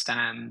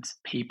understand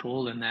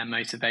people and their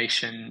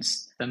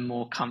motivations, the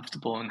more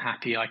comfortable and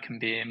happy I can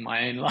be in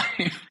my own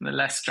life, the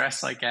less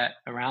stress I get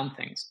around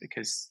things,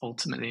 because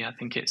ultimately I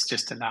think it's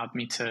just allowed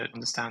me to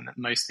understand that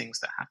most things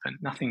that happen,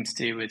 nothing to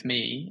do with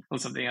me or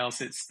something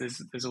else,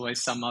 there's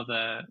always some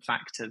other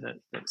factor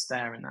that's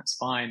there, and that's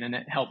fine. And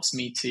it helps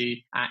me to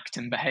act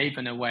and behave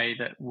in a way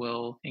that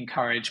will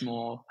encourage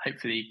more,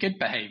 hopefully, good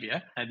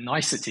behavior and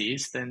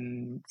niceties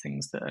than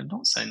things that are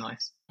not so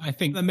nice. I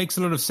think that makes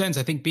a lot of sense.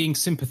 I think being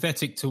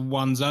sympathetic to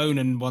one's own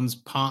and one's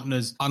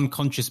partner's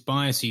unconscious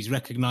biases,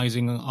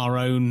 recognizing our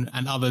own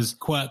and others'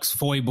 quirks,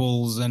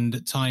 foibles, and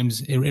at times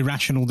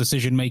irrational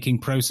decision-making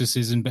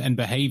processes and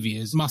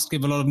behaviors must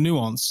give a lot of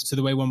nuance to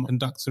the way one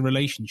conducts a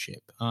relationship.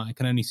 I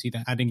can only see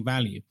that adding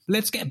value.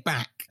 Let's get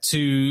back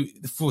to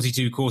the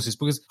 42 courses,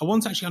 because I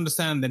want to actually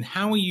understand then,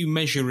 how are you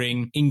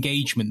measuring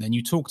engagement then?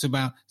 You talked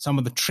about some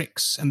of the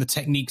tricks and the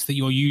techniques that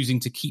you're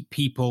using to keep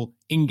people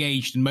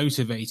engaged and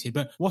motivated,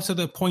 but what are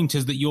the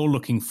pointers that you're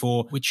looking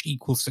for which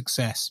equal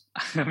success?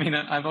 I mean,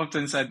 I've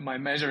often said my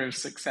measure of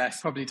success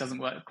probably doesn't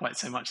work quite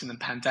so much in the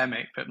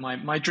pandemic, but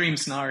my dream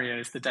scenario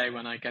is the day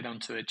when I get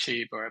onto a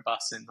tube or a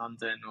bus in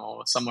London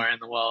or somewhere in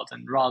the world,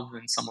 and rather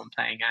than someone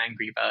playing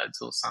Angry Birds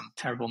or some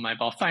terrible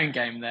mobile phone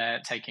game, they're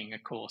taking a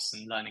course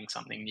and learning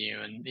something new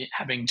and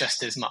having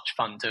just as much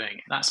fun doing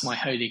it. That's my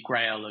holy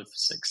grail of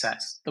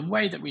success. The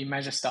way that we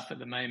measure stuff at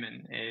the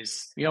moment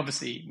is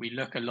we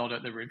look a lot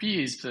at the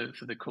reviews for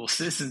the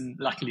courses, and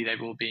luckily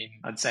they've all been,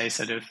 I'd say,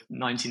 sort of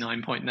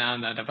 99.9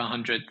 out of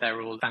 100, they're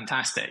all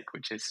fantastic,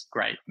 which is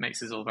great.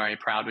 Makes us all very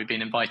proud. We've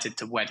been invited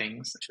to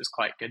weddings, which was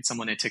quite good.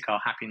 Someone who took our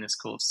happiness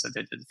course, so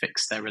they did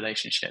fix their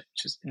relationship,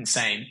 which is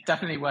insane.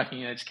 Definitely working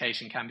in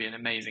education can be an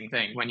amazing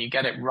thing. When you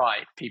get it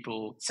right,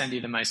 people send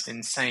you the most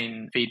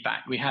insane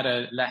feedback. We had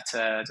a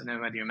letter, I don't know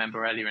whether you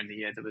remember, earlier in the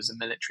year, there was a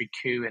military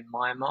coup in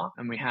Myanmar,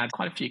 and we had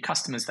quite a few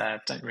customers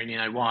there. Don't really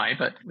know why,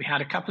 but we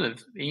had a couple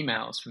of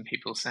emails from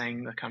people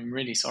saying, look, I'm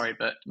really sorry,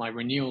 but my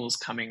renewal's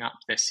coming up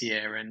this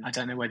year, and I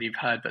don't know whether you've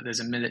heard, but there's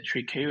a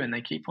military coup and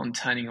they keep on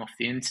turning off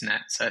the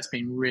internet, so it's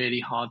been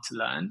really hard to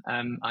learn.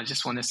 I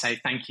just want to say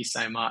thank you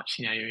so much.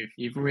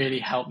 You've really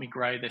helped me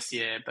grow this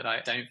year, but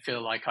I don't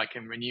feel like I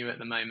can renew at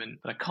the moment,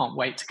 but I can't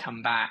wait to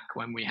come back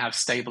when we have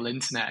stable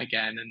internet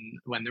again and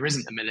when there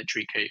isn't a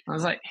military coup. I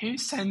was like, who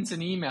sends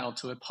an email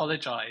to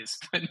apologize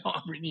for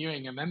not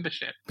renewing a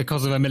membership?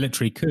 Because of a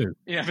military coup.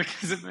 Yeah,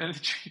 because of a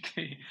military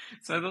coup.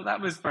 So I thought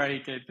that was very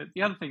good. But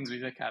the other things we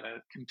look at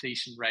are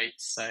completion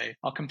rates. So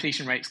our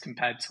completion rates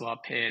compared to our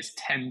peers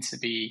tend to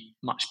be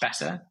much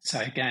better. So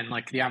again,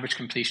 like the average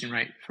completion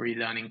rate for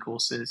e-learning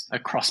courses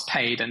across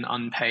paid and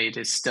unpaid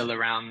is still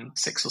around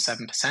 6 or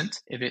 7%.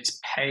 If it's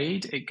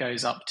paid, it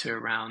goes up to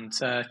around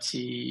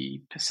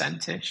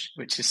 30%-ish,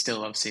 which is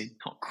still obviously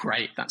not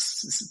great.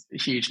 That's a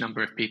huge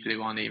number of people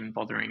who aren't even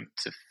bothering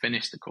to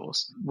finish the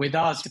course. With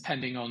us,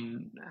 depending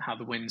on how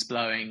the wind's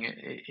blowing,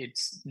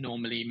 it's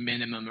normally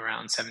minimum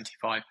around 75%,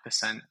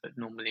 but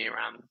normally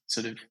around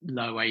sort of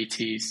low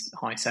 80s,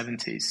 high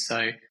 70s.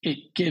 So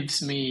it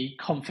gives me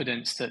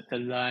confidence that the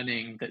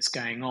learning that's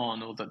going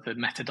on, or that the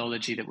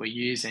methodology that we're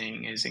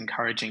using, is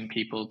encouraging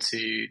people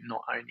to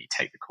not only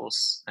take the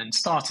course and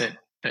start it,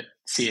 but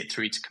see it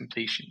through to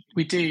completion.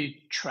 We do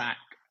track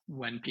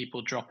when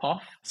people drop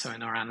off. So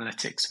in our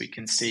analytics, we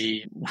can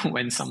see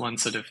when someone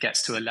sort of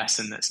gets to a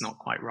lesson that's not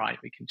quite right,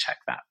 we can check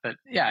that. But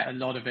yeah, a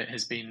lot of it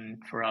has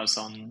been for us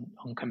on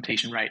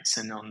completion rates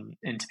and on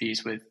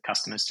interviews with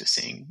customers, just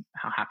seeing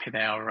how happy they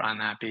are or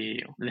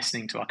unhappy, or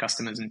listening to our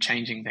customers and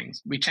changing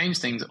things. We change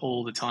things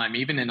all the time,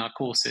 even in our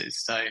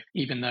courses. So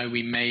even though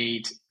we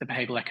made the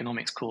behavioral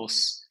economics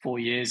course 4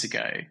 years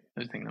ago,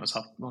 I think that was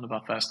one of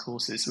our first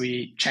courses,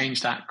 we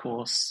changed that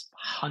course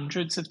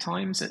hundreds of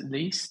times at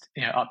least,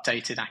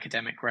 updated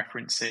academic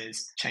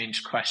references,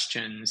 changed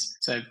questions.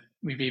 So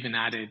we've even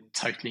added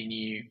totally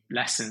new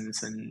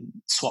lessons and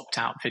swapped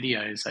out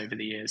videos over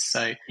the years.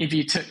 So if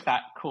you took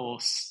that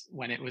course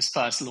when it was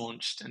first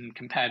launched and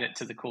compared it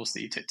to the course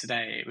that you took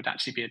today, it would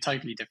actually be a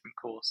totally different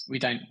course. We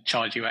don't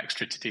charge you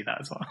extra to do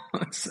that as well.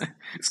 So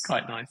it's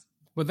quite nice.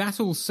 Well, that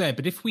all said,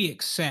 but if we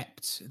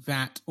accept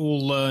that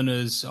all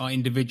learners are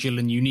individual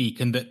and unique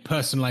and that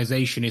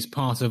personalization is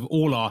part of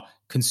all our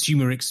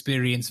consumer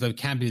experience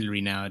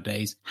vocabulary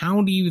nowadays,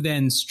 how do you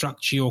then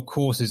structure your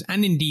courses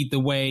and indeed the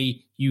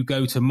way you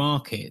go to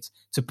market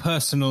to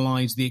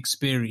personalize the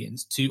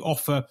experience, to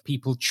offer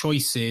people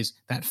choices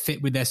that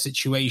fit with their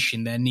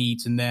situation, their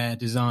needs and their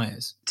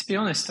desires? To be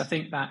honest, I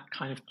think that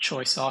kind of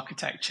choice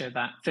architecture,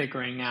 that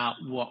figuring out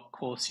what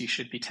course you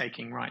should be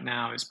taking right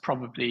now is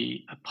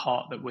probably a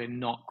part that we're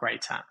not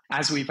great at.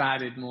 As we've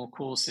added more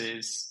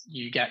courses,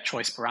 you get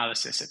choice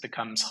paralysis. It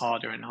becomes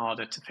harder and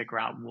harder to figure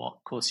out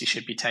what course you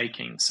should be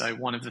taking. So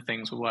one of the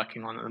things we're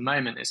working on at the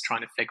moment is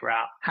trying to figure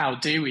out how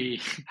do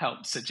we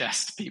help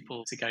suggest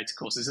people to go to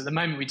courses. At the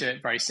moment, we do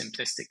it very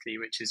simplistically,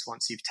 which is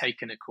once you've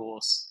taken a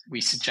course,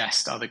 we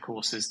suggest other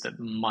courses that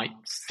might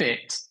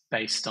fit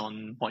based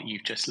on what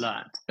you've just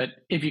learned. But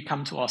if you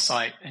come to our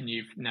site and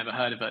you've never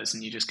heard of us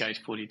and you just go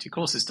to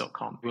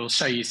 42courses.com, we'll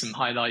show you some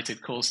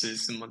highlighted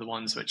courses, some of the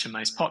ones which are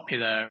most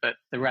popular, but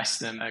the rest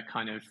of them are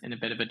kind of in a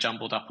bit of a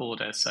jumbled up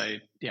order. So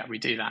yeah, we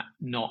do that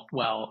not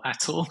well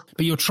at all.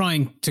 But you're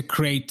trying to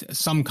create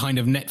some kind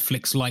of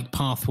Netflix-like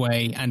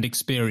pathway and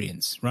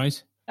experience,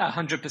 right?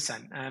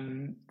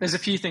 100%. There's a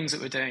few things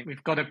that we're doing.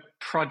 We've got a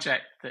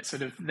project that's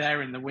sort of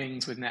there in the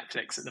wings with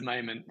Netflix at the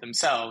moment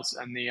themselves.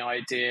 And the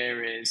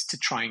idea is to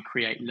try and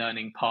create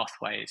learning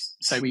pathways.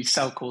 So we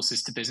sell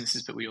courses to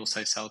businesses, but we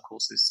also sell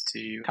courses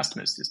to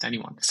customers, just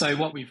anyone. So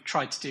what we've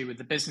tried to do with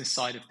the business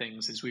side of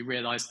things is we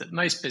realize that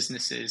most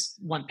businesses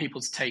want people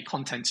to take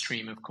content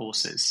stream of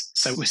courses.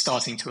 So we're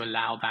starting to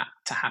allow that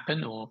to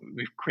happen, or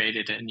we've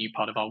created a new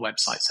part of our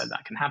website so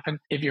that can happen.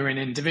 If you're an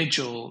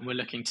individual, we're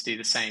looking to do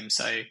the same.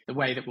 So the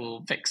way that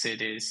we'll fix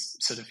it is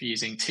sort of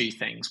using two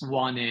things.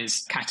 One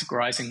is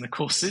categorizing the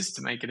courses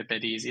to make it a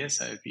bit easier.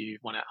 So if you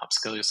want to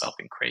upskill yourself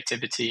in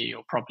creativity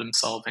or problem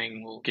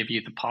solving, we'll give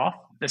you the path.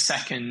 The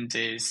second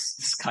is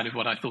kind of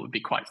what I thought would be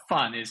quite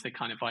fun, is the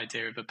kind of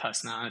idea of a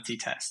personality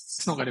test.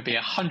 It's not going to be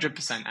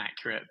 100%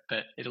 accurate,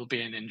 but it'll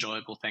be an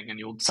enjoyable thing. And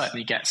you'll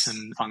certainly get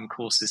some fun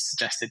courses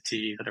suggested to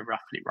you that are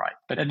roughly right.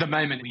 But at the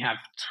moment, we have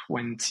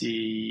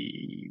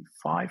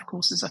 25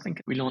 courses, I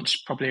think. We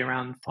launch probably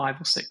around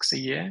 5 or 6 a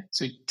year.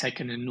 So we take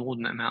an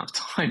inordinate amount of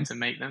time to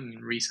make them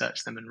and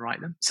research them and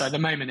write them. So at the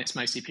moment, it's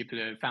mostly people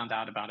who have found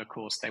out about a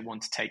course, they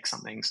want to take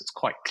something, so it's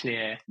quite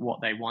clear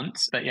what they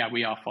want. But yeah,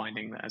 we are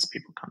finding that as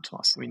people come to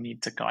us, we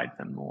need to guide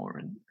them more.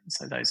 And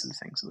so those are the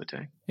things that we're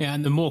doing. Yeah,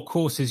 and the more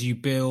courses you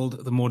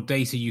build, the more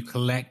data you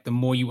collect, the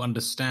more you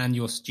understand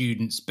your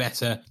students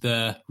better,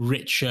 the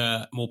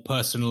richer, more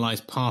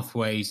personalized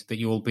pathways that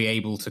you'll be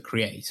able to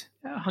create.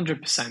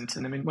 100%.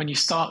 And I mean, when you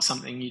start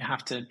something, you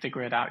have to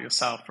figure it out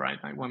yourself, right?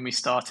 Like when we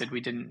started, we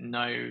didn't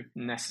know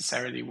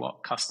necessarily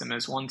what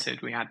customers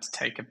wanted. We had to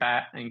take a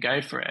bet and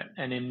go for it.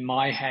 And in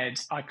my head,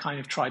 I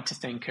kind of tried to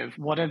think of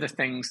what are the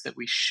things that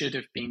we should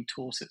have been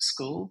taught at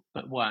school,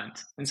 but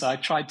weren't. And so I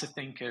tried to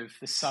think of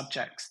the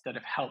subjects that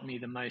have helped me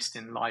the most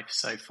in life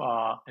so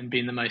far and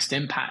been the most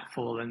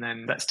impactful. And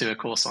then let's do a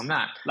course on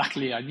that.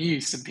 Luckily, I knew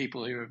some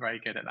people who were very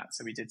good at that.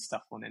 So we did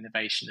stuff on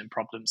innovation and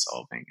problem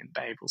solving and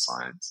behavioral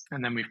science.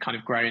 And then we've kind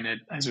of grown it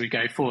as we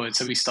go forward.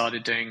 So we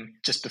started doing,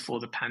 just before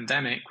the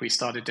pandemic, we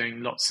started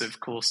doing lots of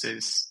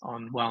courses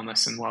on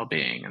wellness and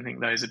well-being. I think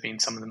those have been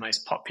some of the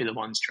most popular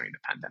ones during the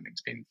pandemic.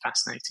 It's been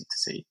fascinating to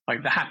see.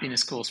 Like the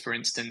happiness course, for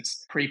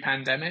instance,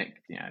 pre-pandemic,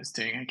 it's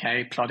doing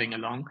okay, plodding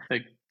along.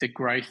 The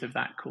growth of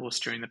that course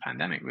during the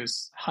pandemic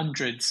was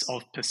hundreds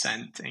of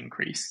 %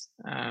 increase.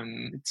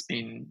 It's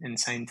been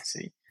insane to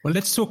see. Well,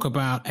 let's talk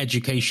about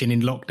education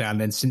in lockdown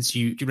then, since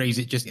you raise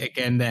it just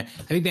again there.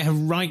 I think there have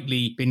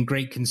rightly been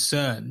great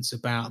concerns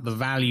about the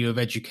value of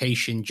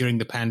education during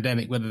the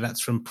pandemic, whether that's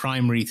from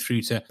primary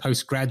through to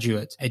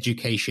postgraduate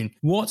education.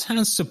 What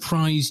has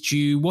surprised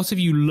you? What have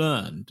you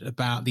learned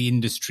about the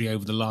industry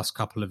over the last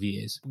couple of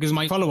years? Because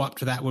my follow-up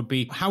to that would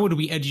be, how would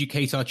we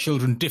educate our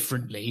children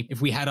differently if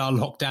we had our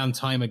lockdown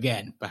time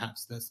again?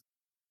 Perhaps that's...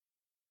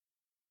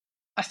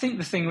 I think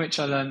the thing which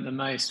I learned the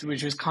most,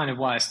 which was kind of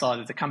why I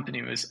started the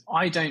company, was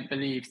I don't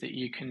believe that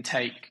you can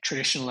take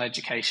traditional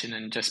education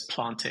and just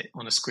plant it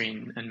on a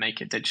screen and make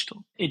it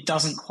digital. It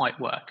doesn't quite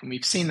work. And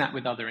we've seen that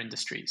with other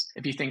industries.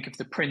 If you think of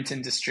the print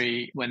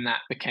industry, when that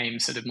became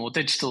sort of more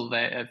digital,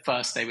 at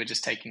first they were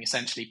just taking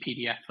essentially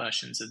PDF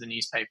versions of the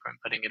newspaper and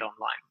putting it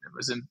online. It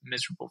was a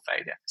miserable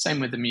failure.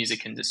 Same with the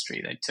music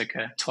industry. They took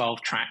a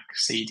 12-track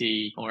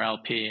CD or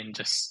LP and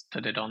just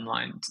put it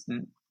online. It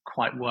didn't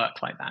quite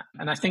work like that.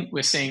 And I think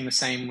we're seeing the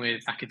same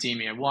with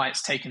academia, why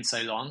it's taken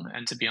so long.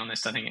 And to be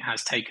honest, I think it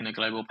has taken a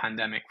global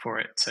pandemic for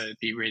it to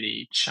be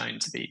really shown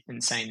to be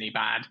insanely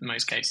bad in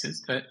most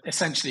cases. But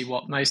essentially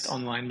what most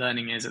online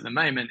learning is at the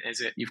moment is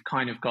that you've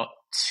kind of got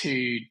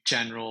two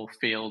general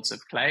fields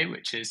of play,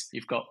 which is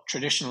you've got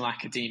traditional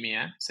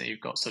academia. So you've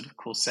got sort of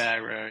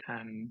Coursera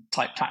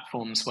type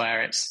platforms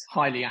where it's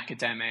highly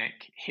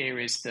academic. Here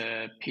is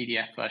the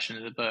PDF version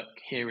of the book.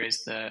 Here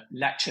is the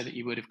lecture that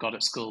you would have got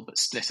at school, but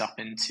split up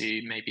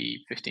into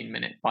maybe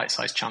 15-minute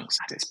bite-sized chunks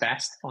at its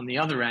best. On the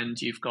other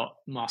end, you've got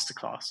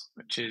masterclass,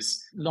 which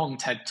is long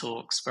TED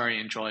Talks,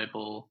 very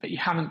enjoyable, but you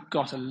haven't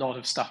got a lot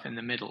of stuff in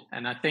the middle.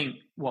 And I think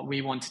what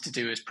we wanted to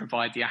do is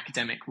provide the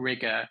academic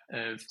rigor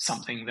of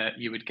something that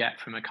you would get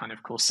from a kind of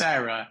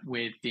Coursera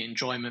with the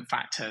enjoyment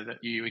factor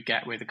that you would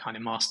get with a kind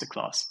of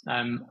masterclass.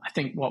 I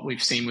think what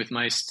we've seen with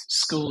most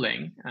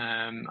schooling,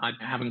 I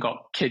haven't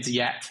got kids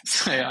yet,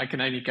 so I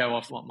can only go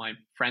off what my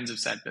friends have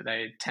said, but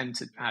they tend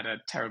to had a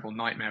terrible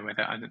nightmare with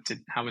it.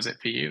 How was it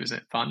for you? Was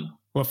it fun?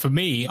 Well, for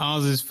me,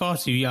 ours is far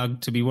too young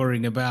to be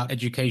worrying about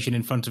education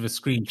in front of a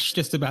screen. She's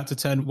just about to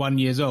turn 1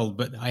 year old,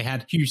 but I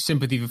had huge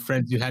sympathy for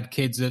friends who had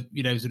kids at,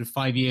 sort of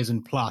 5 years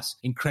and plus,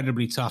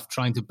 incredibly tough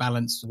trying to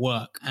balance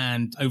work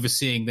and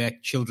overseeing their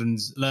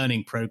children's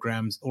learning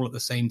programs all at the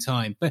same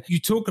time. But you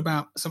talk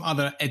about some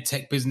other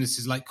edtech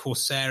businesses like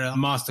Coursera,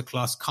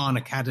 Masterclass, Khan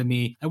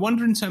Academy. I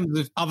wonder in terms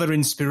of other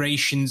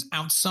inspirations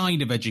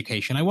outside of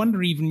education, I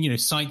wonder even,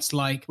 sites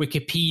like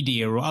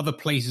Wikipedia or other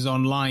places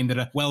online that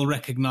are well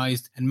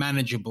recognized and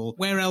managed.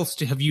 Where else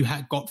have you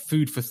got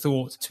food for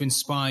thought to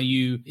inspire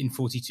you in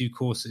 42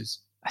 courses?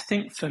 I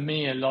think for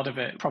me, a lot of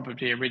it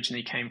probably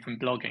originally came from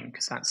blogging,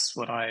 because that's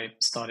what I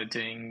started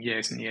doing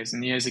years and years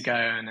and years ago.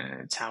 And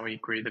it's how we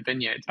grew the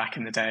Vineyard back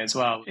in the day as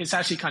well. It's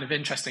actually kind of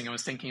interesting. I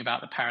was thinking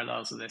about the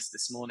parallels of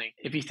this morning.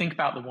 If you think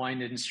about the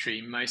wine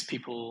industry, most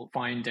people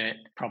find it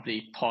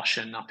probably posh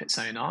and up its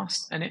own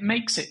arse. And it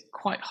makes it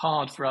quite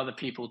hard for other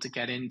people to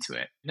get into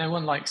it. No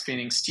one likes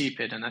feeling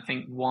stupid. And I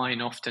think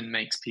wine often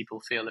makes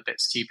people feel a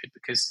bit stupid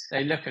because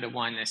they look at a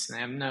wine list and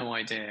they have no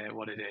idea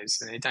what it is.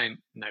 And they don't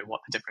know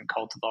what the different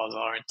cultivars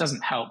are. It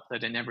doesn't help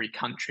that in every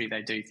country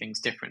they do things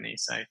differently.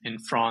 So in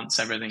France,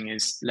 everything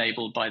is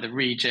labeled by the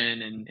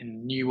region, and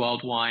in New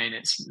World wine,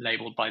 it's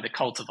labeled by the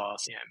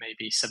cultivars.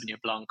 Maybe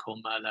Sauvignon Blanc or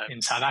Merlot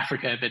in South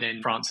Africa, but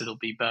in France, it'll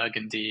be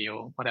Burgundy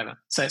or whatever.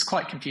 So it's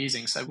quite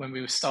confusing. So when we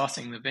were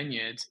starting the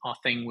Vineyard, our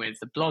thing with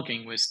the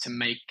blogging was to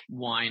make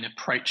wine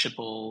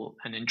approachable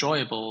and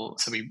enjoyable.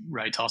 So we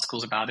wrote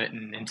articles about it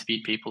and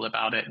interviewed people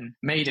about it and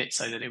made it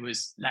so that it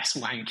was less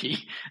wanky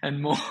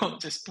and more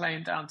just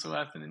plain down to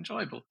earth and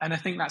enjoyable. And I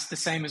think that's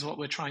the same as what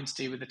we're trying to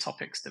do with the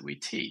topics that we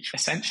teach.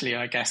 Essentially,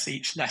 I guess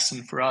each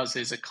lesson for us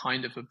is a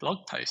kind of a blog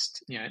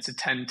post. It's a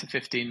 10 to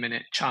 15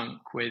 minute chunk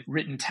with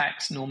written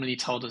text, normally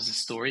told as a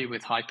story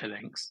with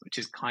hyperlinks, which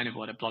is kind of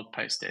what a blog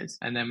post is.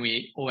 And then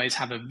we always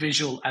have a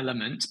visual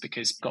element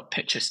because we've got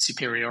picture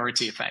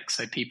superiority effects.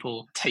 So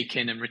people take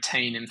in and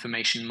retain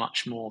information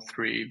much more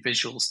through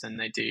visuals than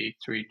they do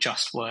through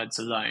just words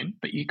alone.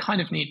 But you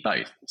kind of need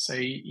both. So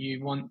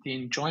you want the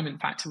enjoyment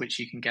factor, which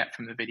you can get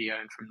from the video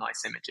and from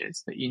nice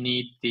images, but you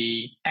need the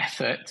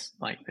effort,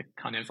 like the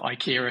kind of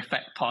IKEA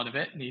effect part of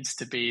it needs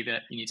to be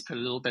that you need to put a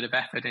little bit of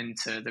effort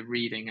into the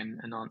reading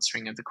and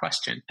answering of the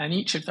question. And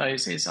each of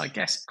those is, I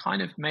guess,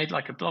 kind of made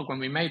like a blog. When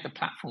we made the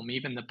platform,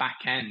 even the back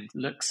end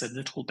looks a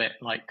little bit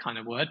like kind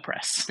of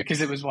WordPress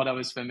because it was what I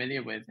was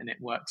familiar with and it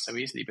works so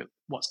easily. But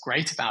what's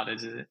great about it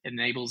is it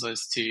enables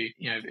us to,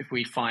 if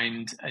we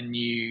find a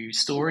new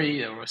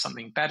story or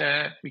something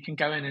better, we can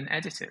go in and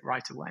edit it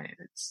right away.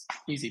 It's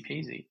easy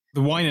peasy.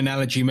 The wine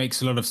analogy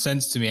makes a lot of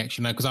sense to me,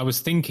 actually, because I was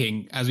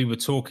thinking as we were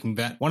talking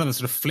that one of the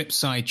sort of flip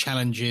side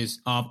challenges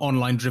of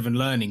online driven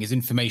learning is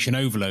information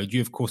overload.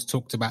 You, of course,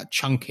 talked about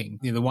chunking.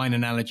 The wine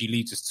analogy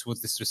leads us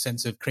towards this sort of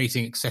sense of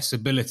creating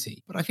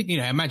accessibility. But I think,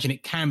 I imagine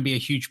it can be a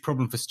huge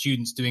problem for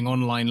students doing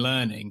online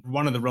learning.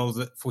 One of the roles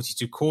that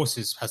 42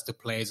 Courses has to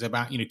play is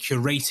about,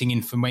 curating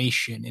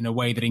information in a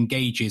way that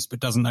engages but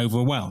doesn't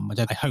overwhelm, which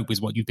I hope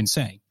is what you've been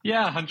saying.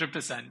 Yeah,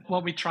 100%.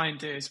 What we try and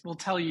do is we'll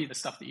tell you the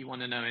stuff that you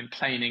want to know in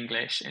plain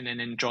English in an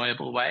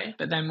enjoyable way.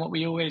 But then what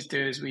we always do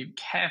is we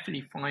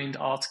carefully find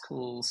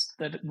articles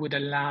that would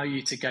allow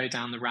you to go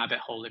down the rabbit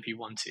hole if you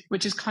want to,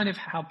 which is kind of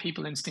how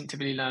people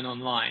instinctively learn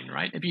online,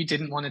 right? If you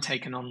didn't want to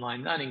take an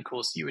online learning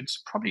course, you would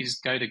probably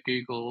just go to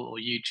Google or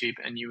YouTube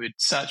and you would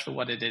search for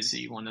what it is that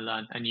you want to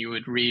learn and you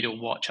would read or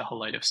watch a whole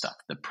load of stuff.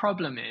 The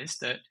problem is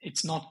that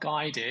it's not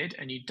guided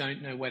and you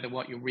don't know whether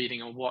what you're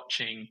reading or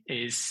watching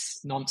is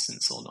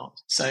nonsense or not.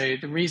 So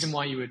the reason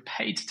why you would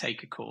pay to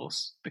take a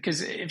course,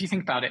 because if you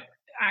think about it,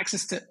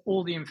 access to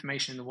all the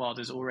information in the world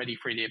is already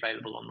freely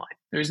available online.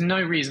 There is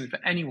no reason for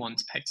anyone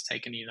to pay to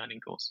take an e-learning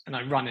course, and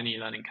I run an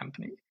e-learning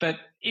company. But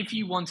if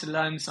you want to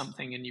learn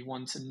something and you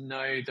want to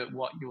know that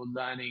what you're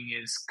learning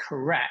is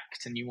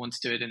correct and you want to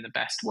do it in the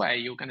best way,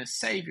 you're going to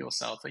save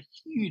yourself a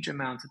huge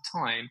amount of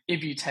time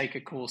if you take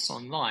a course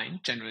online,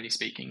 generally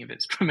speaking, if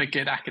it's from a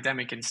good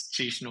academic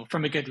institution or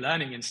from a good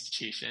learning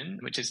institution,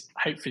 which is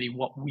hopefully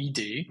what we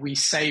do. We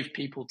save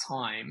people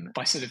time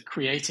by sort of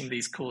creating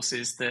these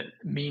courses that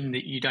mean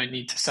that you don't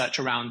need to search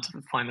around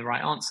to find the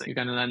right answer. You're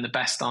going to learn the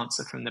best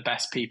answer from the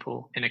best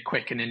people in a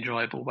quick and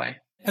enjoyable way.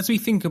 As we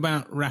think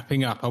about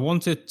wrapping up, I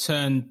want to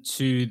turn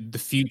to the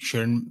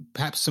future and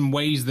perhaps some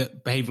ways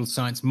that behavioural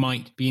science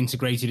might be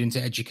integrated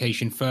into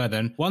education further.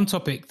 And one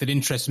topic that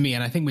interests me,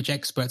 and I think which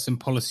experts and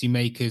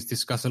policymakers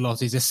discuss a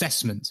lot, is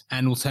assessment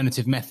and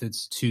alternative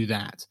methods to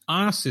that.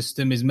 Our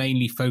system is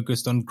mainly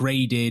focused on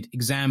graded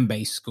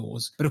exam-based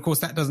scores, but of course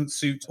that doesn't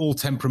suit all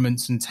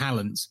temperaments and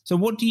talents. So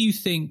what do you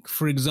think,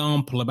 for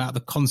example, about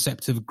the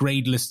concept of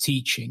gradeless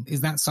teaching?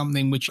 Is that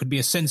something which could be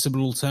a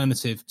sensible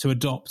alternative to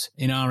adopt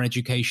in our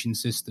education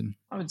system?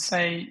 I would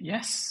say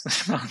yes,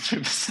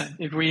 100%.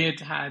 If we had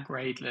had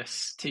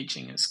gradeless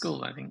teaching at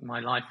school, I think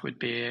my life would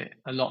be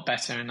a lot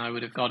better and I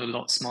would have got a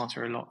lot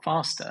smarter, a lot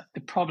faster.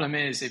 The problem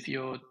is if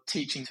you're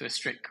teaching to a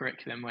strict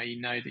curriculum where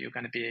you know that you're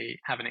going to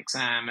have an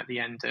exam at the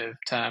end of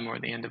term or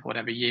at the end of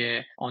whatever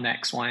year on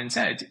X, Y, and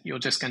Z, you're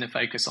just going to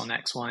focus on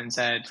X, Y, and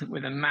Z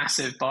with a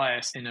massive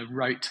bias in a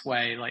rote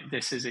way, like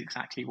this is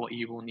exactly what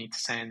you will need to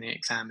say in the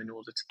exam in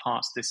order to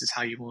pass. This is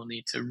how you will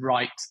need to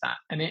write that.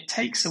 And it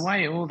takes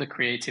away all the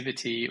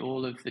creativity,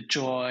 all of the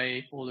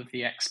joy, all of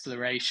the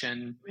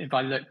exploration. If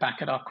I look back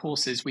at our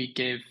courses, we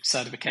give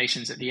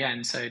certifications at the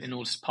end. So in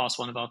order to pass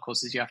one of our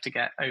courses, you have to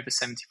get over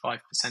 75%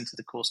 of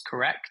the course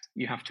correct.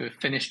 You have to have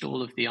finished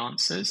all of the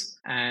answers.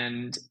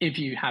 And if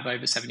you have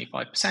over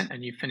 75%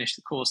 and you finish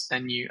the course,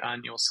 then you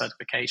earn your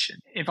certification.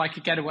 If I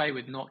could get away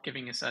with not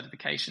giving a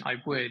certification, I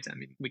would. I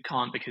mean, we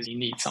can't because you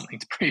need something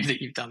to prove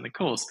that you've done the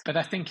course. But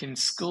I think in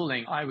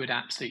schooling, I would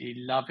absolutely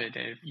love it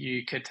if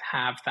you could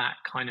have that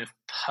kind of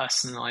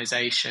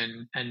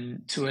personalization and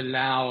to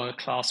allow a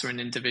class or an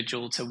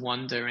individual to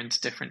wander into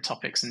different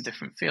topics and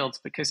different fields,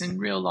 because in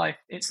real life,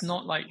 it's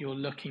not like you're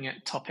looking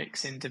at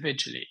topics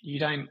individually. You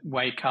don't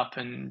wake up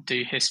and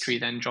do history,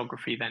 then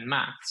geography, then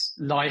maths.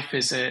 Life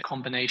is a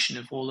combination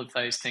of all of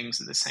those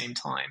things at the same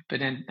time.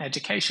 But in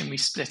education, we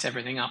split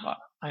everything up.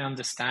 I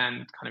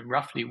understand kind of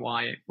roughly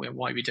why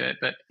we do it,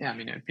 but yeah, I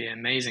mean, it would be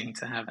amazing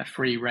to have a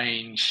free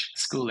range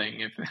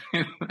schooling, if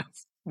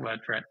that's the word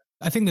for it.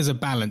 I think there's a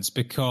balance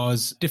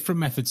because different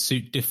methods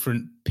suit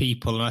different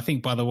people. And I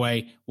think, by the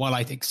way, while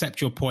I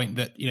accept your point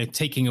that,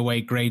 taking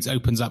away grades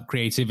opens up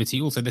creativity,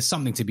 also there's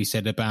something to be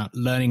said about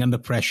learning under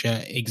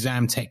pressure,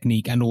 exam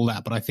technique and all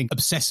that. But I think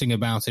obsessing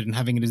about it and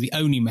having it as the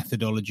only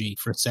methodology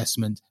for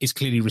assessment is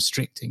clearly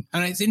restricting.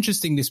 And it's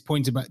interesting, this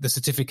point about the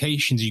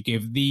certifications you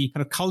give, the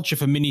kind of culture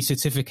for mini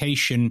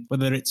certification,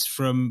 whether it's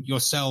from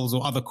yourselves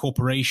or other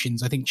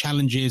corporations, I think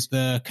challenges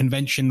the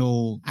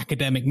conventional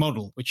academic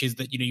model, which is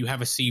that, you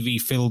have a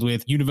CV filled with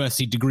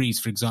university degrees,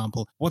 for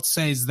example. What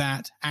says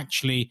that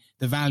actually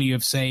the value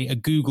of, say, a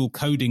Google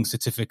coding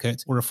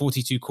certificate or a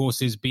 42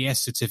 courses BS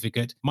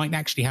certificate might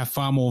actually have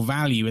far more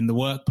value in the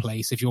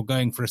workplace if you're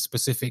going for a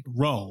specific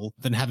role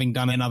than having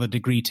done another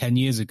degree 10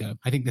 years ago?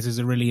 I think this is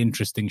a really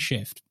interesting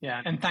shift.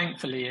 Yeah, and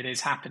thankfully it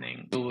is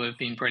happening. Google have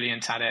been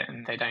brilliant at it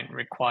and they don't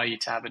require you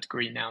to have a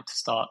degree now to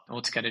start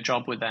or to get a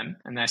job with them.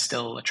 And they're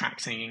still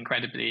attracting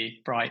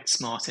incredibly bright,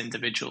 smart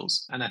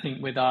individuals. And I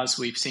think with us,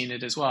 we've seen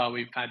it as well.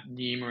 We've had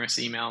numerous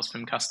emails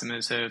from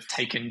customers who have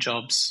taken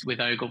jobs with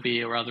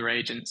Ogilvy or other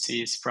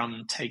agencies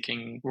from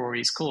taking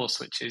Rory's course,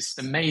 which is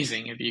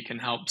amazing. If you can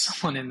help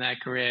someone in their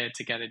career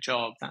to get a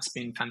job, that's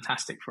been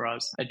fantastic for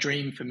us. A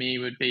dream for me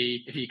would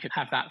be if you could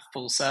have that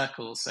full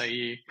circle. So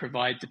you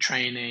provide the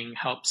training,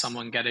 help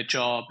someone get a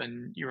job,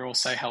 and you're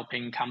also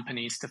helping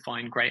companies to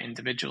find great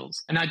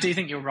individuals. And I do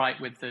think you're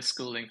right with the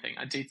schooling thing.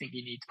 I do think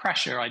you need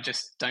pressure. I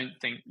just don't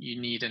think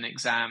you need an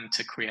exam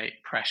to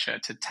create pressure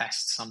to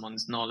test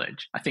someone's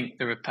knowledge. I think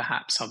there are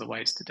perhaps other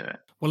ways to do it.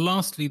 Well,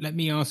 lastly, let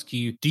me ask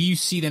you, do you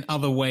see then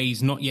other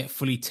ways not yet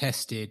fully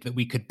tested that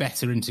we could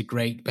better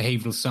integrate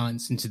behavioural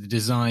science into the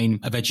design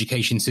of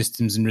education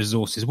systems and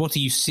resources? What are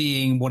you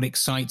seeing? What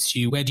excites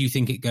you? Where do you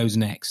think it goes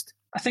next?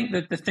 I think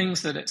that the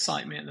things that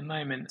excite me at the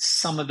moment,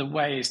 some of the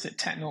ways that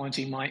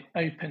technology might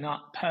open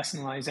up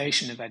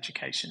personalization of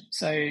education.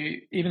 So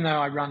even though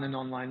I run an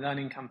online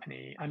learning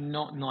company, I'm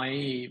not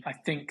naive. I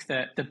think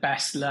that the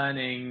best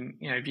learning,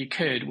 if you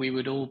could, we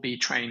would all be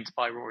trained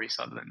by Rory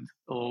Sutherland,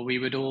 or we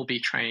would all be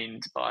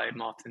trained by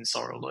Martin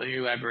Sorrell, or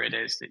whoever it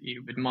is that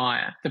you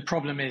admire. The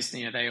problem is,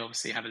 they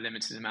obviously have a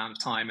limited amount of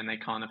time and they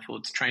can't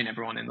afford to train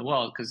everyone in the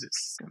world because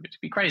it's going to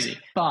be crazy.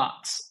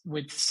 But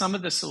with some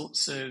of the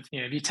sorts of,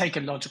 if you take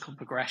a logical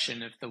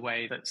progression of the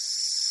way that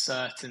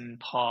certain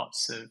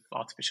parts of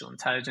artificial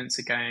intelligence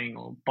are going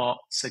or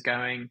bots are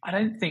going, I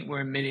don't think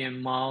we're a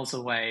million miles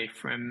away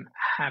from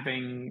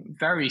having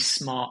very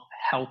smart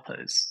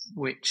helpers,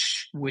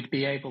 which would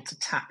be able to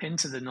tap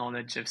into the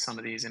knowledge of some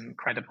of these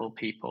incredible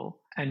people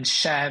and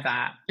share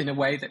that in a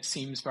way that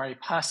seems very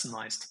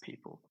personalized to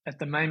people. At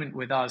the moment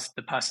with us,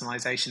 the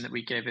personalization that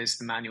we give is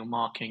the manual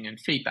marking and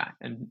feedback.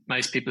 And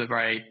most people are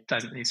very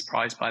pleasantly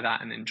surprised by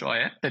that and enjoy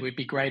it. But it would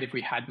be great if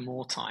we had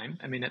more time.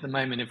 I mean, at the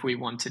moment, if we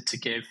wanted to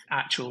give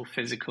actual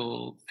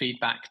physical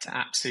feedback to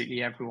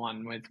absolutely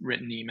everyone with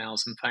written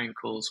emails and phone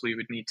calls, we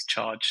would need to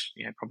charge,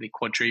 probably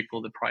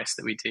quadruple the price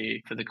that we do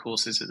for the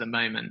courses at the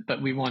moment.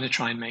 But we want to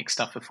try and make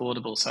stuff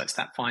affordable. So it's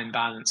that fine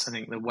balance. I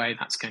think the way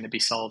that's going to be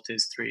solved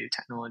is through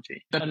technology.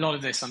 But a lot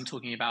of this I'm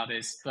talking about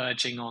is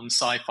verging on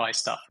sci-fi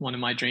stuff. One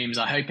of my dreams,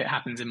 I hope it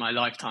happens in my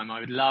lifetime,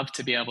 I would love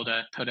to be able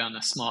to put on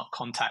a smart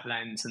contact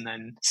lens and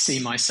then see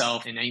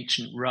myself in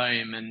ancient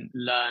Rome and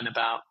learn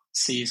about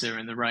Caesar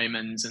and the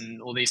Romans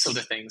and all these sort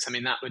of things. I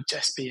mean, that would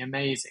just be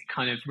amazing,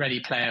 kind of Ready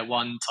Player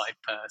One type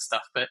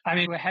stuff. But I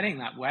mean, we're heading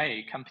that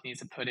way.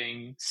 Companies are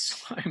putting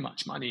so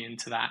much money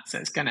into that. So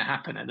it's going to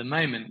happen. At the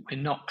moment,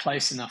 we're not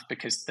close enough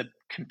because the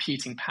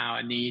computing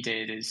power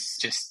needed is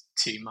just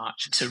too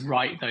much to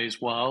write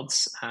those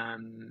worlds.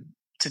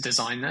 To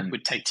design them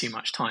would take too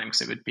much time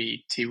because it would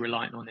be too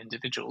reliant on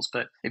individuals.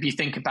 But if you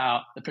think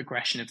about the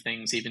progression of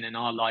things, even in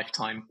our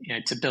lifetime,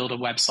 to build a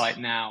website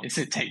now,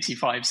 it takes you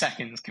 5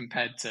 seconds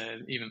compared to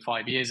even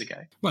 5 years ago.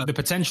 Well, the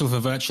potential for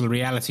virtual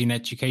reality in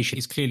education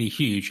is clearly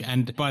huge.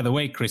 And by the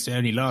way, Chris,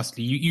 only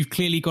lastly, you've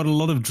clearly got a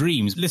lot of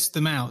dreams. List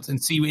them out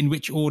and see in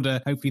which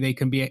order hopefully they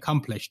can be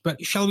accomplished.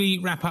 But shall we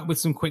wrap up with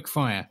some quick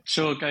fire?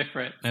 Sure, go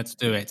for it. Let's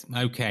do it.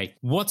 Okay.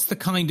 What's the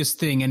kindest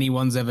thing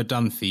anyone's ever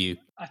done for you?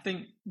 I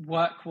think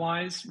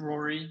work-wise,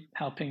 Rory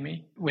helping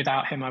me.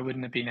 Without him, I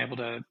wouldn't have been able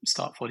to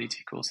start 42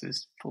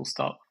 courses, full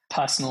stop.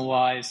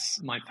 Personal-wise,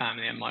 my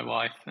family and my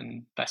wife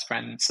and best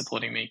friend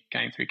supporting me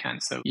going through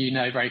cancer. You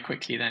know very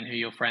quickly then who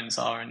your friends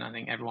are, and I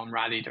think everyone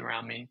rallied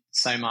around me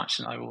so much,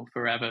 and I will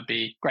forever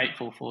be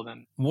grateful for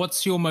them.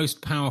 What's your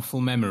most powerful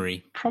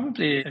memory?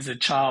 Probably as a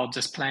child,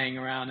 just playing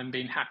around and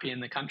being happy in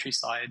the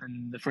countryside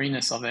and the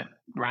freeness of it.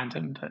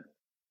 Random, but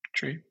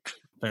true.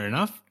 Fair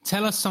enough.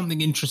 Tell us something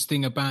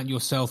interesting about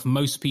yourself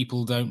most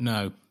people don't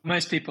know.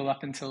 Most people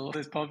up until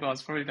this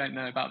podcast probably don't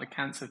know about the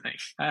cancer thing.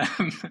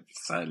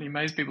 Certainly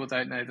most people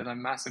don't know that I'm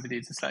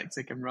massively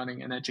dyslexic and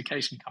running an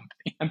education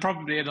company. And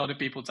probably a lot of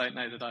people don't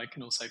know that I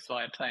can also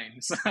fly a plane.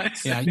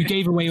 Yeah, you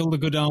gave away all the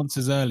good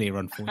answers earlier,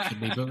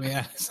 unfortunately. But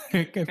yeah,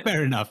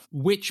 fair enough.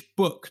 Which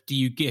book do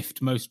you gift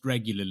most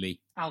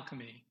regularly?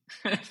 Alchemy.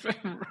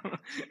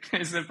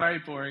 It's a very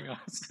boring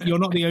answer. You're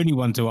not the only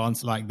one to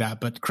answer like that,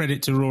 but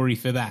credit to Rory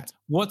for that.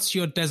 What's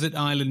your desert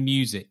island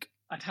music?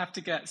 I'd have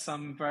to get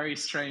some very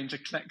strange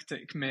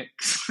eclectic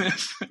mix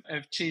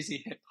of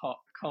cheesy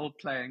hip-hop,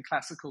 Coldplay and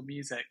classical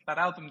music. That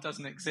album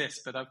doesn't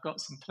exist, but I've got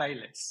some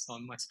playlists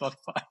on my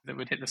Spotify that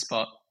would hit the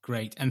spot.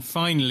 Great. And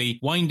finally,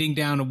 winding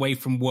down away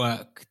from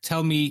work,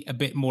 tell me a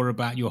bit more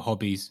about your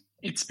hobbies.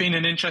 It's been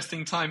an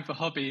interesting time for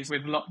hobbies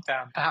with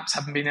lockdown. Perhaps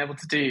haven't been able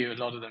to do a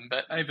lot of them,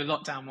 but over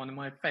lockdown, one of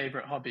my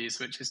favourite hobbies,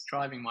 which is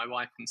driving my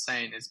wife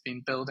insane, has been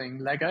building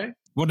Lego.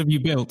 What have you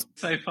built?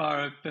 So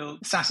far, I've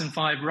built Saturn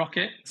V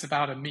rocket. It's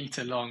about 1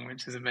 meter long,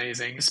 which is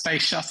amazing. A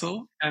space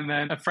shuttle. And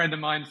then a friend of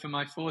mine for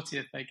my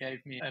 40th, they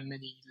gave me a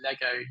mini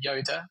Lego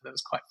Yoda that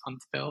was quite fun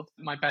to build.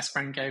 My best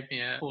friend gave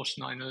me a Porsche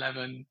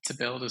 911 to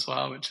build as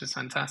well, which is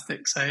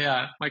fantastic. So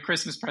yeah, my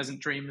Christmas present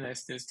dream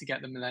list is to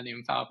get the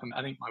Millennium Falcon.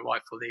 I think my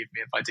wife will leave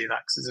me if I do that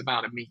because it's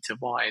about 1 meter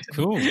wide.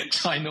 Cool.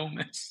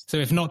 Ginormous. So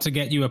if not to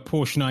get you a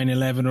Porsche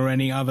 911 or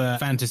any other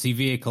fantasy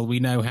vehicle, we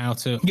know how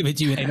to give it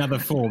to you in other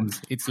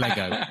forms. It's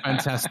Lego.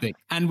 Fantastic.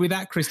 And with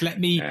that, Chris,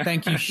 let me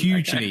thank you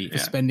hugely for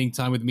spending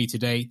time with me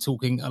today,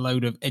 talking a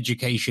load of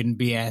education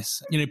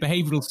BS.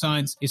 Behavioral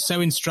science is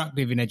so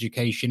instructive in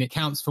education. It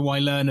counts for why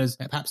learners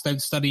perhaps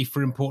don't study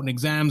for important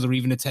exams or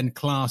even attend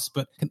class,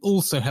 but can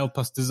also help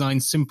us design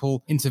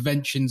simple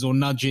interventions or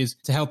nudges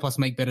to help us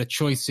make better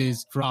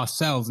choices for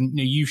ourselves. And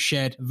you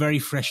shared very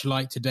fresh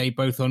light today,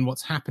 both on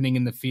what's happening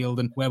in the field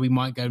and where we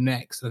might go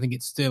next. I think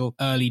it's still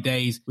early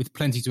days with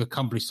plenty to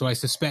accomplish. So I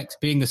suspect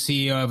being the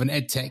CEO of an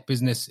edtech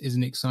business is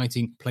an exciting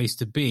place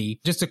to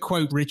be. Just to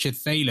quote Richard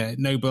Thaler,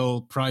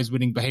 Nobel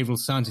Prize-winning behavioral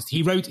scientist,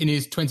 he wrote in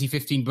his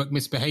 2015 book,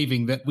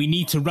 Misbehaving, that we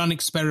need to run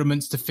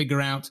experiments to figure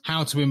out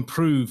how to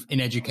improve in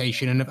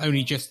education and have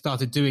only just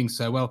started doing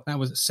so. Well, that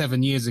was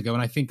 7 years ago.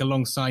 And I think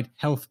alongside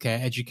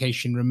healthcare,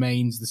 education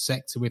remains the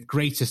sector with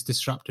greatest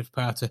disruptive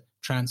power to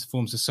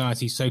transform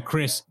society. So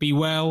Chris, be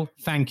well,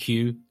 thank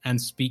you,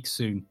 and speak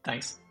soon.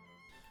 Thanks.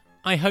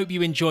 I hope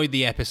you enjoyed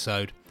the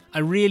episode. I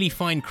really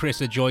find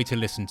Chris a joy to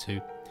listen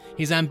to.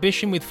 His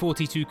ambition with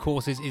 42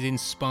 courses is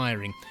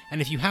inspiring,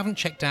 and if you haven't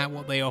checked out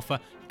what they offer,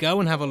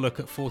 go and have a look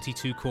at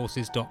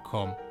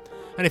 42courses.com.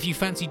 And if you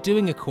fancy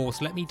doing a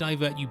course, let me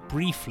divert you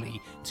briefly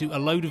to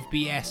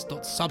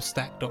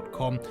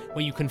aloadofbs.substack.com,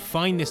 where you can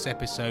find this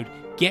episode,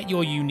 get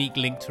your unique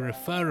link to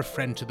refer a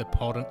friend to the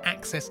pod, and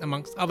access,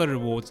 amongst other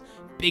rewards,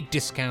 big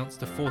discounts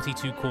to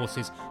 42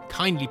 courses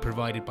kindly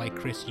provided by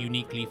Chris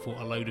uniquely for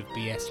A Load of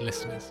BS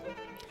listeners.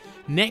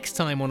 Next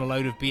time on A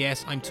Load of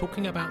BS, I'm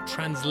talking about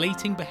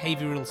translating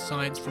behavioural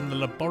science from the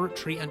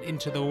laboratory and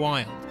into the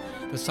wild,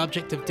 the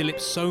subject of Dilip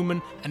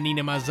Soman and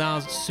Nina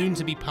Mazar's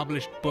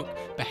soon-to-be-published book,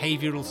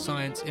 Behavioural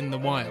Science in the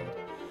Wild.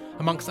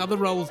 Amongst other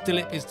roles,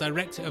 Dilip is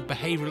Director of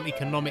Behavioural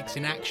Economics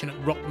in Action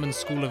at Rotman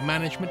School of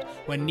Management,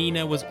 where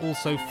Nina was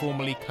also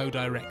formerly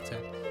co-director.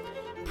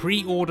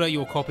 Pre-order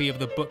your copy of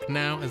the book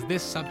now, as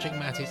this subject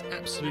matter is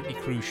absolutely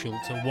crucial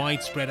to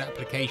widespread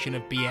application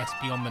of BS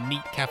beyond the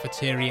neat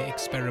cafeteria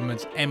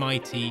experiments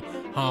MIT,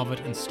 Harvard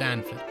and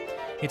Stanford.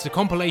 It's a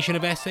compilation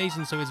of essays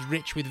and so is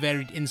rich with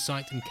varied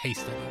insight and case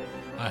study.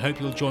 I hope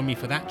you'll join me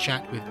for that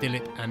chat with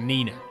Dilip and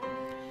Nina.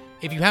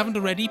 If you haven't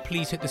already,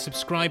 please hit the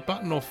subscribe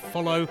button or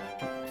follow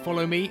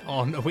me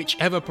on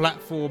whichever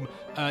platform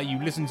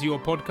you listen to your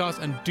podcast,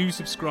 and do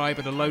subscribe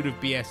at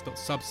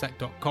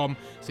aloadofbs.substack.com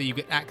so you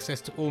get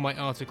access to all my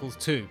articles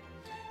too.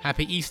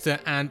 Happy Easter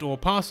and or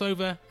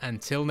Passover.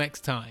 Until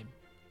next time.